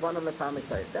a choice born of the Talmud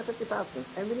Torah. That's what we pass.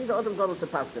 And we need the other girls to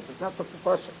pass it. It's not so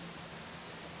proportion.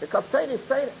 Because Torah is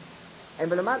Torah.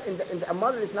 And a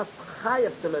mother is not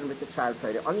chayav to learn with the child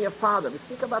Torah. Only a father. We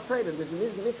speak about Torah. There's a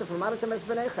mitzvah from Maratem Es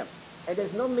Benechem. And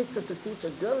there's no mitzvah to teach a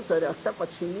girl Torah except what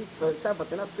she needs for herself, but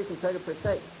they're not speaking Torah per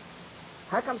se.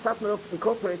 How come Satmarov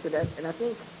incorporated that? And I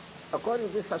think, according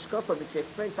to this Hashkafa, which he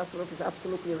explained, Satmarov is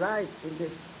absolutely right in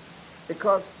this.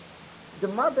 Because the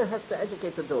mother has to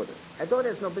educate the daughter. A daughter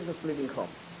has no business leaving home.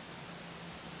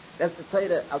 That's the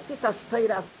Torah. Al-Titas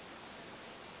Torah.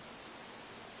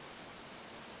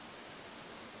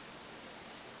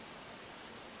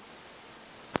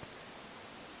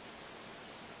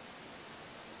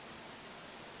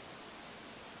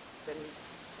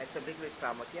 It's a big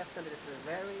problem. What you have to understand, this is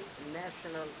a very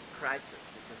national crisis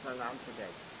which is going on today.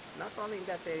 Not only in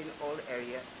that area, in all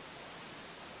areas.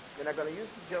 We're not going to use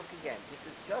the joke again. This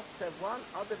is just one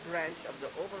other branch of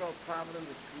the overall problem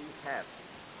which we have.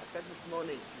 I said this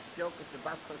morning, this joke is the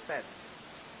Bas Confess.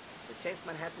 The Chase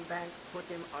Manhattan Bank put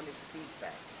him on his feet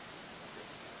back.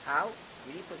 How?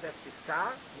 He repossessed his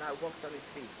car, now walks on his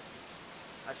feet.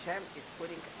 Hashem is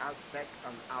putting us back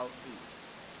on our feet.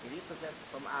 He repossessed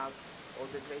from us all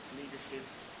the great leadership,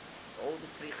 all the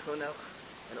free Chinuch,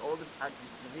 and all the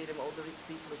Advirim, all the rich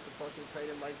people who supporting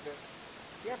Torah Moshe.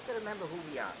 You have to remember who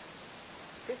we are.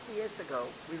 50 years ago,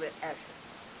 we were ashes.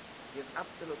 We had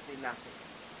absolutely nothing.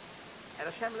 And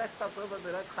Hashem left us over,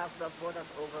 the Red Chasdal brought us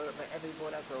over, every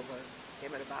brought us over,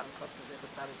 came at the bottom,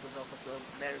 to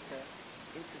America,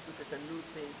 instituted a new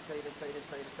thing,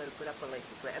 Torah, put up a lake.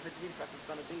 Wherever it is, what it's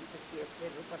going to be, 50 years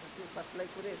later, look what it is, what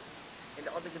lake it is. In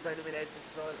the other Gedolim in Eretz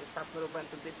Yisrael, Satmarov went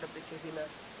to big Yeshiva,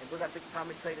 and we got big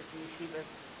Talmud Torah to Yeshiva,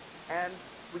 and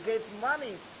we gave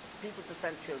money to people to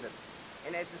send children.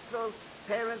 In Eretz Yisrael,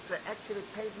 parents were actually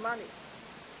paid money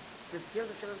to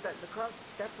children because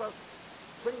that was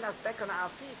putting us back on our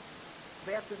feet.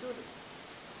 We had to do this.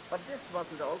 But this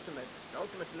wasn't the ultimate. The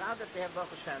ultimate, now that we have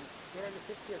Baruch Hashem, in the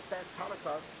 60 years past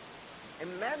Holocaust, and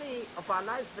many of our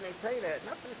nice B'nai Torah,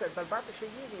 not B'nai Torah, but Bata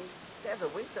Sheyidi, they have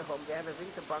a winter home, they have a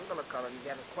winter bungalow colony,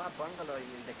 they have a quad bungalow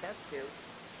in the Catskills,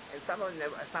 and some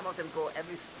of them go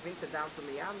every winter down to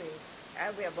Miami,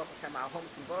 and we have Baruch Hashem, our homes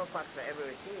in Borough Park, wherever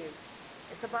it is.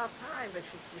 It's about time that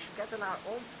we should get on our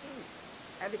own feet.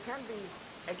 And we can't be,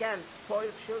 again,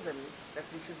 spoiled children, that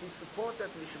we should be supported,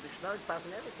 we should be schnurred part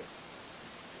and everything.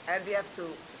 And we have to,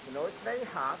 it's very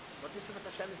hard, but this is what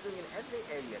Hashem is doing in every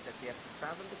area, that we have to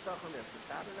start in the B'Tochon, we have to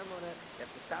start in the Amunah, we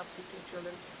have to start teaching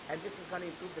children, and this is going to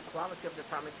improve the quality of the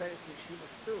Talmud Torah and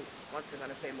Yeshivas too, once we're going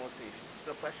to pay more tuition.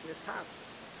 So the question is hard.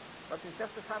 But it's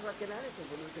just a fact like in anything.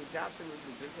 We're losing jobs and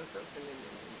losing businesses and in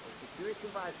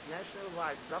security-wise,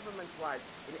 national-wise, government-wise.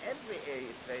 In every area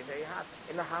it's very, very hard.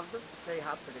 In the Havdus it's very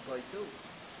hard for the Goy too.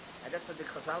 And that's what the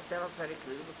Chazal tell us very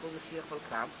clearly before Mashiach will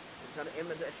come. It's going to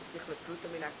immer the Eshetichel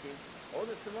Frutam in active. All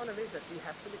the Simonim is that we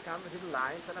have to become the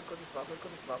lions and HaKadosh Baruch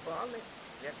Hu only.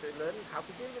 We have to learn how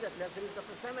to deal with it. We have to use the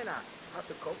seminar. How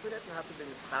to cope with it and how to be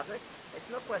mischazik. It's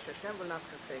no question. Hashem will not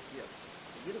forsake you.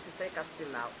 You didn't forsake us till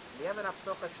now. We have an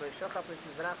Absocha Shloishocha which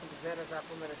is Rach and B'Zera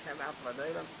Zapum and Hashem out of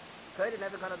Adoilam. Torah is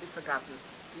never going to be forgotten.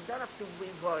 You don't have to be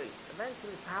worried.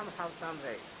 Eventually, somehow, some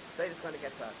way, Torah is going to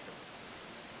get to us too.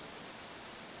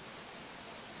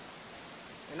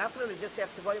 And not only just you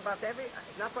have to worry about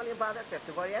it's not only about that, you have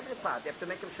to worry every part. You have to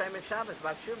make him Shem and Shabbos,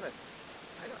 about Shuvah.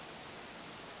 I know.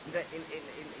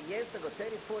 In years ago,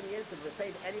 34 years ago, we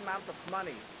paid any amount of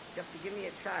money just to give me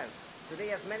a child.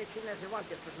 Today you have as many children as you want,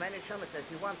 just as many Shemitah as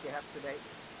you want, you have today.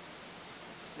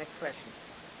 Next question.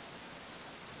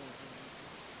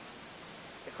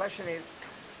 The question is,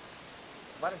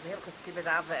 what is the Hilchos Kibbutz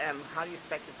Av V'Em? How do you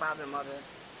respect your father and mother?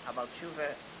 About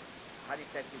Shuvah? How do you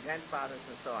respect your grandfathers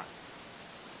and so on?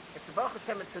 It's a Baruch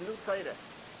Hashem, it's a new Torah.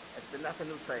 It's not a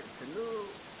new Torah. It's a new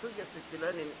sugyas that we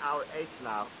learn in our age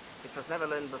now, which was never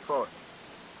learned before.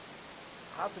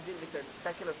 How to deal with a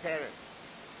secular parent.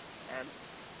 And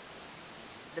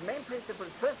the main principle,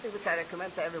 the first thing which I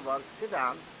recommend to everyone, sit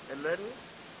down and learn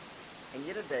in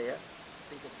Yeridea, I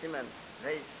think it's Siman,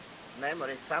 Reish, Mem, or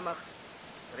Reish Samach,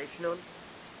 Reish Nun,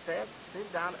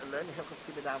 sit down and learn Hilchos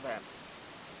Kibbutz Av V'Em.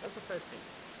 That's the first thing.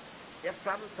 You have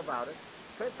problems about it.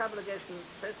 First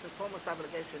and foremost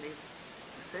obligation is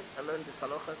to sit and learn the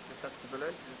halachas, which has to be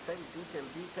learned in the same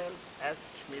detail as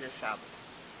Shmira Shabbos.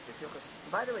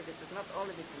 By the way, this is not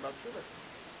only between Baal Shuvas.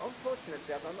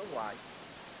 Unfortunately, I don't know why.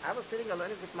 I was sitting and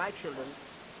learning with my children,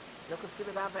 Hilchos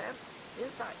Kibbutz Av V'Em,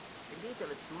 inside, in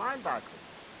detail. It's mind-boggling.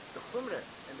 The Chumrah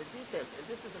and the details, and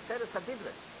this is a Seres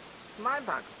HaDibra. It's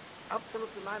mind-boggling,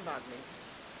 absolutely mind-boggling,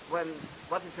 when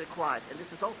what is required. And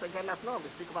this is also again not known.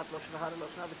 We speak about Lashon Hara,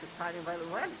 which is tiny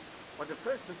and when. But the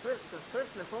first and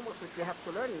foremost which we have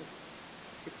to learn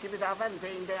is Kibbutz Av V'Em,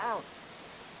 day in, day out.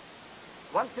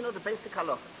 Once you know the basic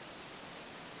halachas,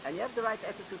 and you have the right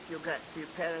attitude to your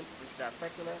parents, which they are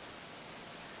secular,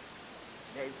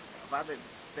 Father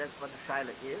says what the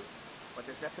Shaila is, but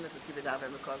there's definitely Kibbutz Av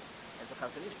V'Em because as a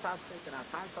Chazon Ish passes in our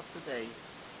times of today,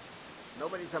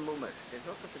 nobody's a mumer. There's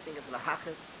no such a thing as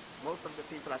lahachas. Most of the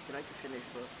people are connected to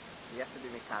Nishbur. You have to be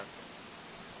mekarta.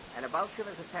 And a Baal Shuvah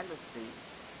has a tendency,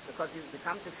 because you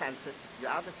become defensive, you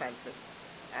are defensive,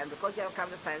 and because you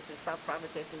become defensive, you start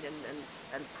provocating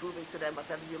and proving to them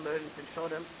whatever you learned and show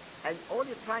them, and all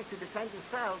you're trying to defend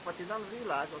yourself, but you don't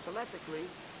realize automatically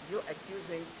you're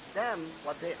accusing them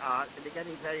what they are, and they're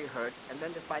getting very hurt, and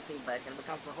then they're fighting back, and it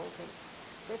becomes the whole thing.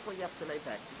 Therefore, you have to lay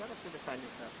back. You don't have to defend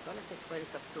yourself. You don't have to explain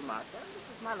yourself too much. Oh, this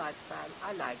is my lifestyle.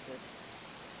 I like it.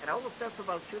 And I always tell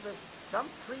about Shuvah, don't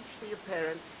preach to your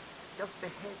parents, just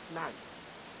behave nice.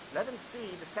 Let them see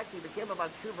the fact that you became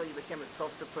about Shuvah, you became a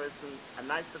softer person, a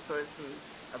nicer person,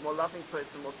 a more loving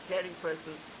person, more caring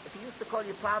person. If you used to call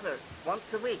your father once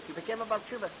a week, you became about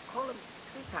Shuvah, call him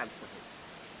 3 times a week.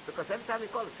 Because every time you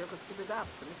call it, Hilchos Kibbutz Av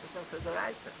V'Em, the Mr. says the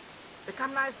Reisa.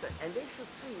 Become nicer, and they should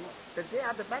see that they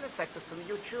are the benefactors from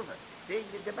your Shuvah. They're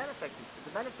the benefiting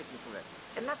from it.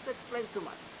 And not to explain too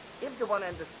much. If they want to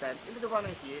understand, if they want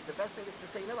to hear, the best thing is to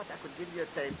say, you know what, I could give you a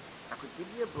tape, I could give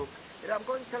you a book, I'm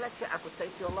going to lecture, I could take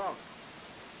you along.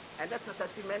 And that's what I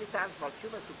see many times about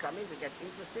Shuvahs who come in, they get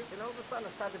interested, and all of a sudden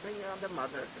I start to bring around the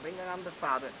mother, to bring around the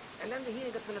father, and then they're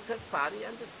hearing it from a third party,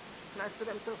 and it's nice for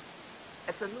them too.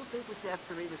 It's a new thing which you have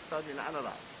to really study and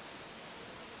analyze.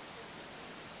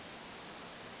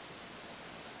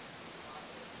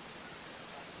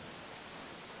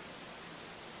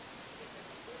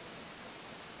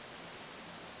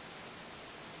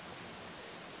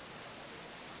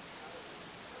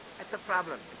 It's a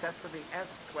problem. It has to be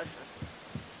asked questions,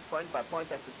 point by point,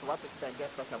 as to what extent,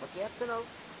 guess what. But you have to know,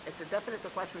 it's a definite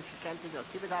question which you can't ignore.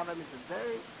 Kibbutz Av V'Em is a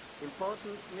very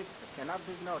important mitzvah, cannot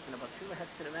be ignored, and about Shuvah has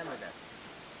to remember that.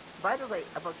 By the way,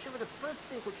 about Shuvah, the first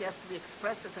thing which has to be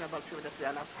expressed in about Shuvah that we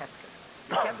are not hefker.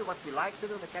 You can't do what we like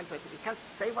to do, you can't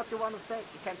say what you want to say,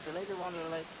 you can't relate what you want to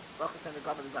relate. Baruch Hashem, the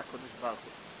government is HaKadosh Baruch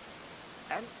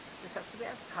Hu. And this has to be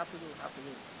asked how to do it.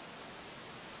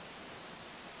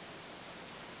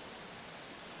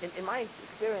 In my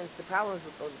experience, the problems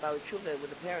about Shuvah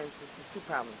with the parents is there's 2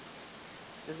 problems.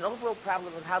 There's an overall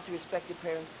problem of how to respect your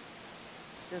parents,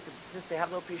 since they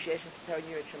have no appreciation for Torah and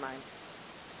Yirat Shamayim.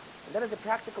 And then there's a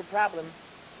practical problem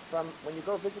from when you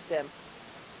go visit them.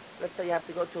 Let's say you have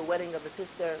to go to a wedding of a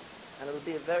sister, and it'll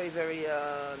be a very, very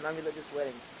non-religious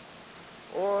wedding.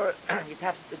 Or you'd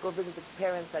have to go visit the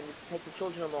parents and you take the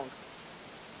children along.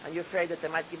 And you're afraid that they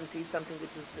might give them to eat something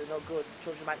which is no good. The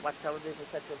children might watch television,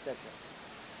 etc., etc.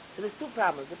 So there's two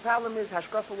problems. The problem is,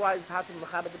 hashkafa-wise, how to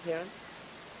mechabed the parents.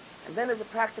 And then there's a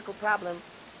practical problem,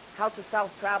 how to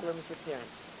solve problems with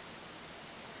parents.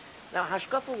 Now,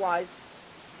 hashkafa-wise,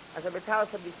 as Abitala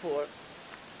said before,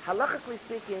 halachically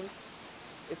speaking,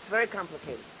 it's very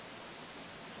complicated.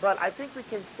 But I think we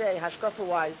can say,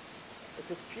 hashkafa-wise,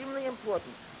 it's extremely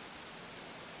important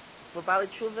for Bali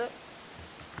Tshuva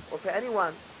or for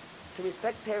anyone to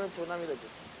respect parents who are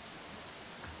non-religious.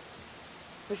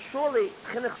 For surely,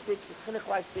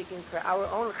 chinuch-wise speaking, for our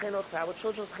own chinuch, for our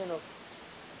children's chinuch,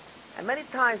 and many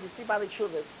times you see Bali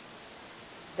Tshuvas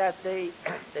that they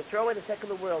throw away the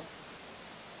secular world,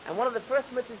 and one of the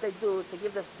first mitzvahs they do is to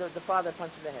give the father a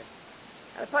punch in the head.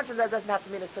 And a punch in the head doesn't have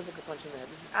to mean a physical punch in the head.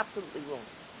 This is absolutely wrong.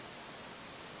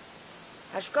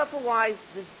 Hashkafa-wise,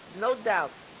 there's no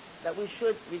doubt that we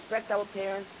should respect our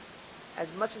parents as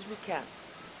much as we can.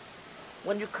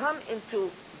 When you come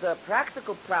into the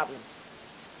practical problems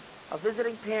of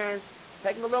visiting parents,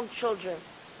 taking along children,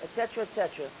 etc.,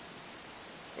 etc.,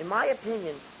 in my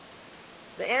opinion,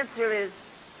 the answer is,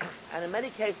 and in many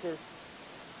cases,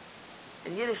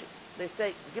 in Yiddish, they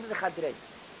say, give the chadrei.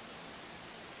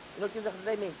 You know what give the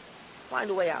chadrei means? Find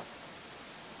a way out.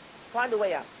 Find a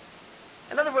way out.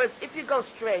 In other words, if you go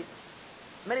straight,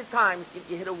 many times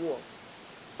you hit a wall.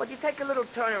 But you take a little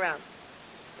turn around.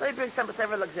 Let me bring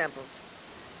several examples.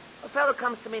 A fellow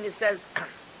comes to me and he says,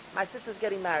 my sister's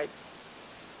getting married,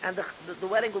 and the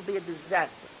wedding will be a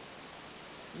disaster.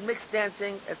 Mixed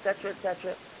dancing, etc.,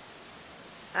 etc.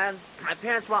 And my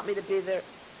parents want me to be there,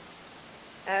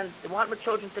 and they want my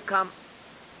children to come.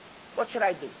 What should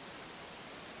I do?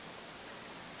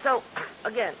 So,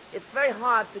 again, it's very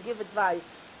hard to give advice.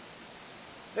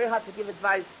 Very hard to give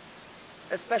advice,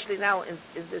 especially now in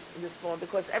this form,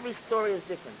 because every story is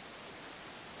different.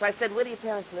 So I said, where do your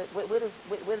parents live? Where do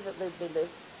they live?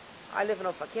 I live in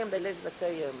Ofakim. They live, let's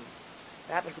say,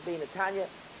 they happen to be in Netanya.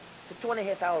 It's a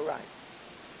 2.5-hour ride.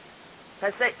 So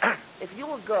I say, if you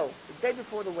will go the day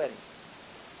before the wedding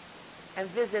and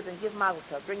visit and give mazel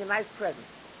tov, bring a nice present,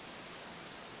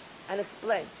 and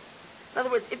explain. In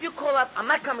other words, if you call up, I'm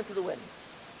not coming to the wedding.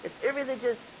 It's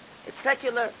irreligious, it's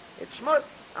secular, it's schmutz,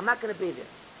 I'm not going to be there.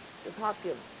 It's hard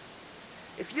feelings.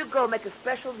 If you go make a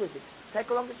special visit,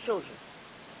 take along the children,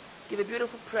 give a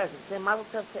beautiful present, say mazel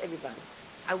tov to everybody.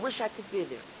 I wish I could be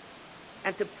there.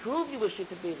 And to prove you wish you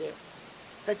could be there,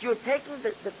 that you're taking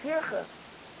the tircha,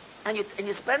 and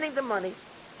you're spending the money,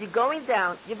 you're going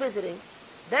down, you're visiting,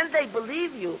 then they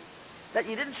believe you that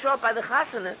you didn't show up by the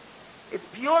chasana. It's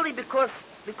purely because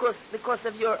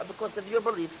of your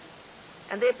beliefs,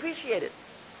 and they appreciate it.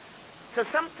 So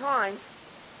sometimes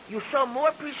you show more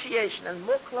appreciation and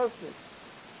more closeness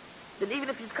than even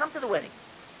if you'd come to the wedding.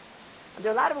 And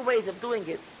there are a lot of ways of doing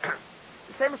it.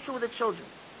 The same is true with the children.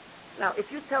 Now,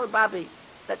 if you tell Bobby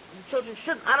that the children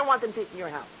shouldn't, I don't want them to eat in your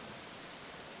house.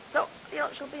 So,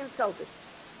 she'll be insulted.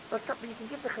 But something you can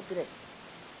give the chadrei.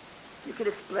 You could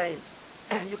explain.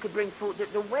 You could bring food. There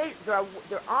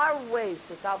are ways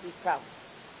to solve these problems.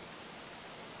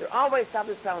 There are ways to solve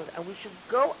these problems, and we should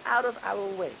go out of our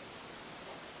way.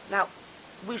 Now,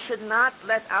 we should not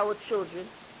let our children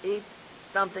eat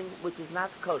something which is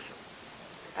not kosher.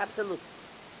 Absolutely.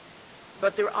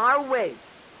 But there are ways,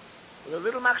 with a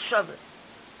little machshava,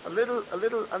 a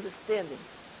little understanding.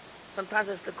 Sometimes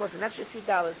it has to cost an extra few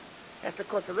dollars. It has to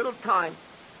cost a little time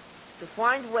to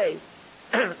find ways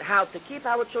how to keep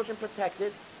our children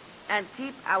protected and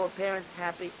keep our parents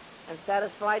happy and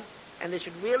satisfied. And they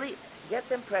should really get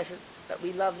the impression that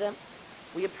we love them,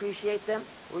 we appreciate them,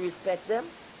 we respect them,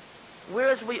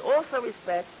 whereas we also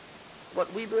respect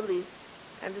what we believe,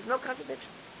 and there's no contradiction.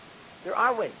 There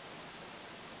are ways.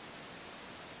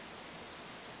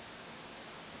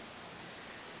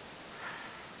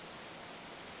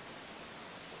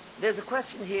 There's a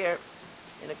question here,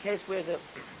 in a case where the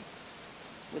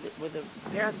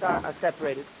parents are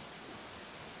separated.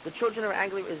 The children are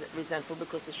angry, resentful,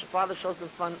 because the father shows them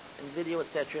fun and video,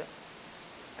 etc.,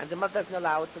 and the mother doesn't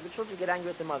allow it, so the children get angry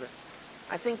at the mother.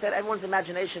 I think that everyone's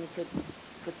imagination could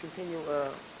continue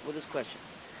with this question.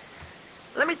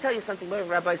 Let me tell you something. What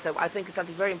Rabbi said, I think it's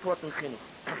something very important in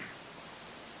chinuch.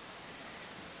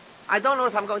 I don't know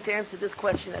if I'm going to answer this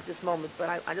question at this moment,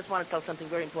 but I just want to tell something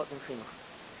very important in chinuch.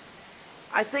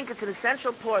 I think it's an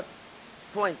essential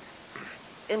point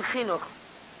in chinuch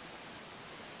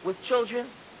with children,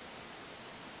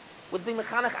 with being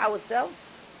mechanech ourselves.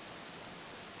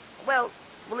 Well,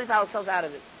 we'll leave ourselves out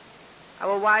of it.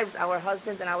 Our wives, our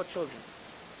husbands, and our children.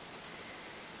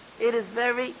 It is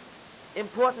very,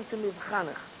 important to be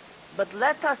mechanech, but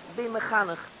let us be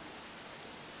mechanech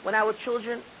when our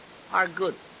children are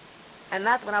good, and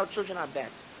not when our children are bad.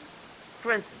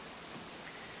 For instance,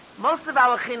 most of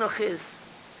our chinuch is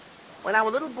when our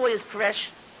little boy is fresh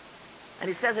and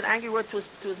he says an angry word to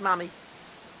his mommy.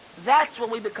 That's when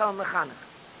we become a mechanech.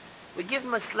 We give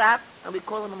him a slap and we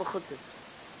call him a mechutzis.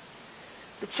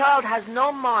 The child has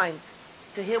no mind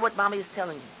to hear what mommy is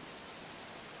telling him.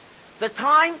 The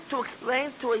time to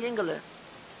explain to a yingler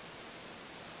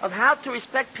of how to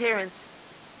respect parents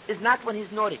is not when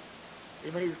he's naughty,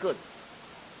 it's when he's good.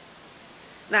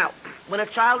 Now, when a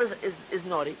child is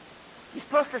naughty, he's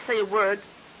supposed to say a word.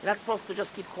 You're not supposed to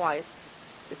just keep quiet,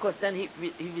 because then he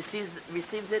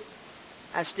receives it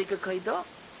as shtika kaido,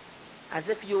 as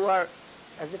if you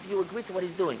agree to what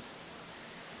he's doing.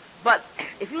 But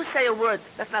if you say a word,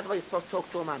 that's not the way you're supposed to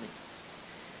talk to a mommy.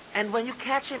 And when you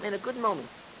catch him in a good moment,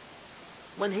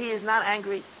 when he is not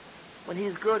angry, when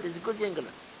he's good, he's a good yingler,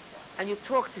 and you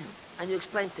talk to him and you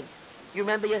explain to him, you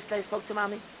remember yesterday I spoke to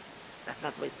mommy? That's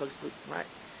not the way you're supposed to speak, right?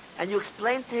 And you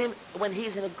explain to him when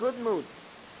he's in a good mood,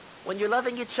 when you're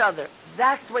loving each other,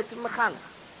 that's the way to be mechanech.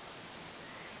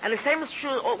 And the same is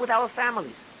true with our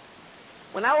families.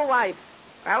 When our wives,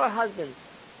 our husbands,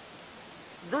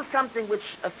 do something which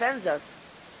offends us,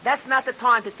 that's not the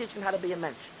time to teach them how to be a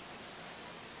mensch.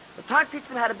 The time to teach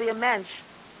them how to be a mensch,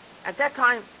 at that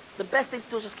time, the best thing to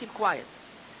do is just keep quiet.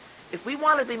 If we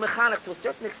want to be mechanech to a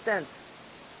certain extent,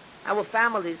 our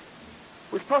families,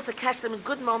 we're supposed to catch them in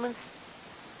good moments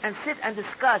and sit and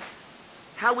discuss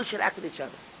how we should act with each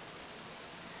other.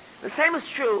 The same is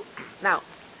true. Now,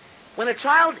 when a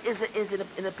child is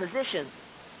in a position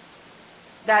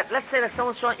that, let's say that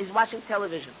someone's is watching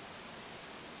television.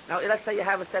 Now, let's say you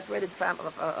have a separated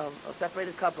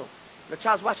couple. The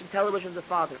child's watching television with the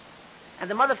father, and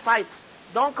the mother fights.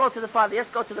 Don't go to the father. Yes,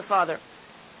 go to the father.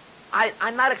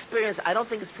 I'm not experienced. I don't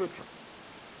think it's fruitful.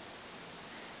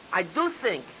 I do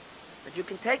think that you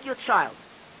can take your child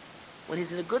when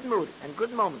he's in a good mood and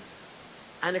good moment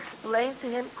and explain to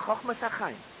him chochmas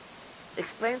hachayim.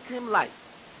 Explain to him life.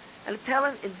 And tell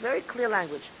him in very clear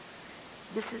language,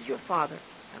 this is your father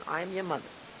and I am your mother,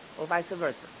 or vice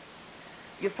versa.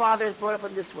 Your father is brought up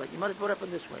in this way. Your mother is brought up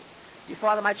in this way. Your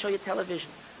father might show you television.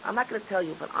 I'm not going to tell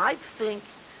you, but I think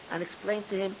and explain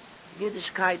to him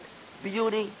Yiddishkeit,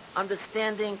 beauty,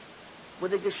 understanding,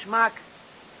 with a geschmack.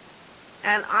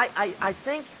 And I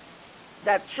think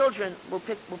that children will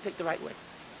pick the right way.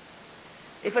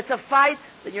 If it's a fight,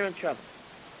 then you're in trouble.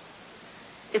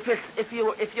 If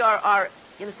you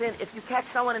understand, if you catch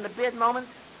someone in a bad moment,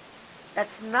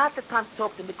 that's not the time to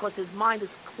talk to him because his mind is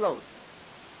closed.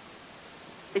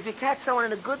 If you catch someone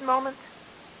in a good moment,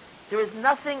 there is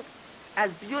nothing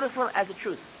as beautiful as the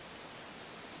truth.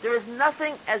 There is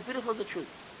nothing as beautiful as the truth.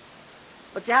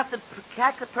 But you have to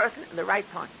catch the person in the right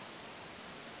time.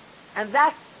 And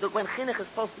that's when chinuch is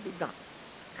supposed to be done.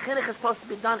 Chinuch is supposed to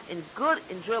be done in good,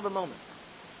 enjoyable moments.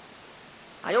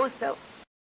 I always tell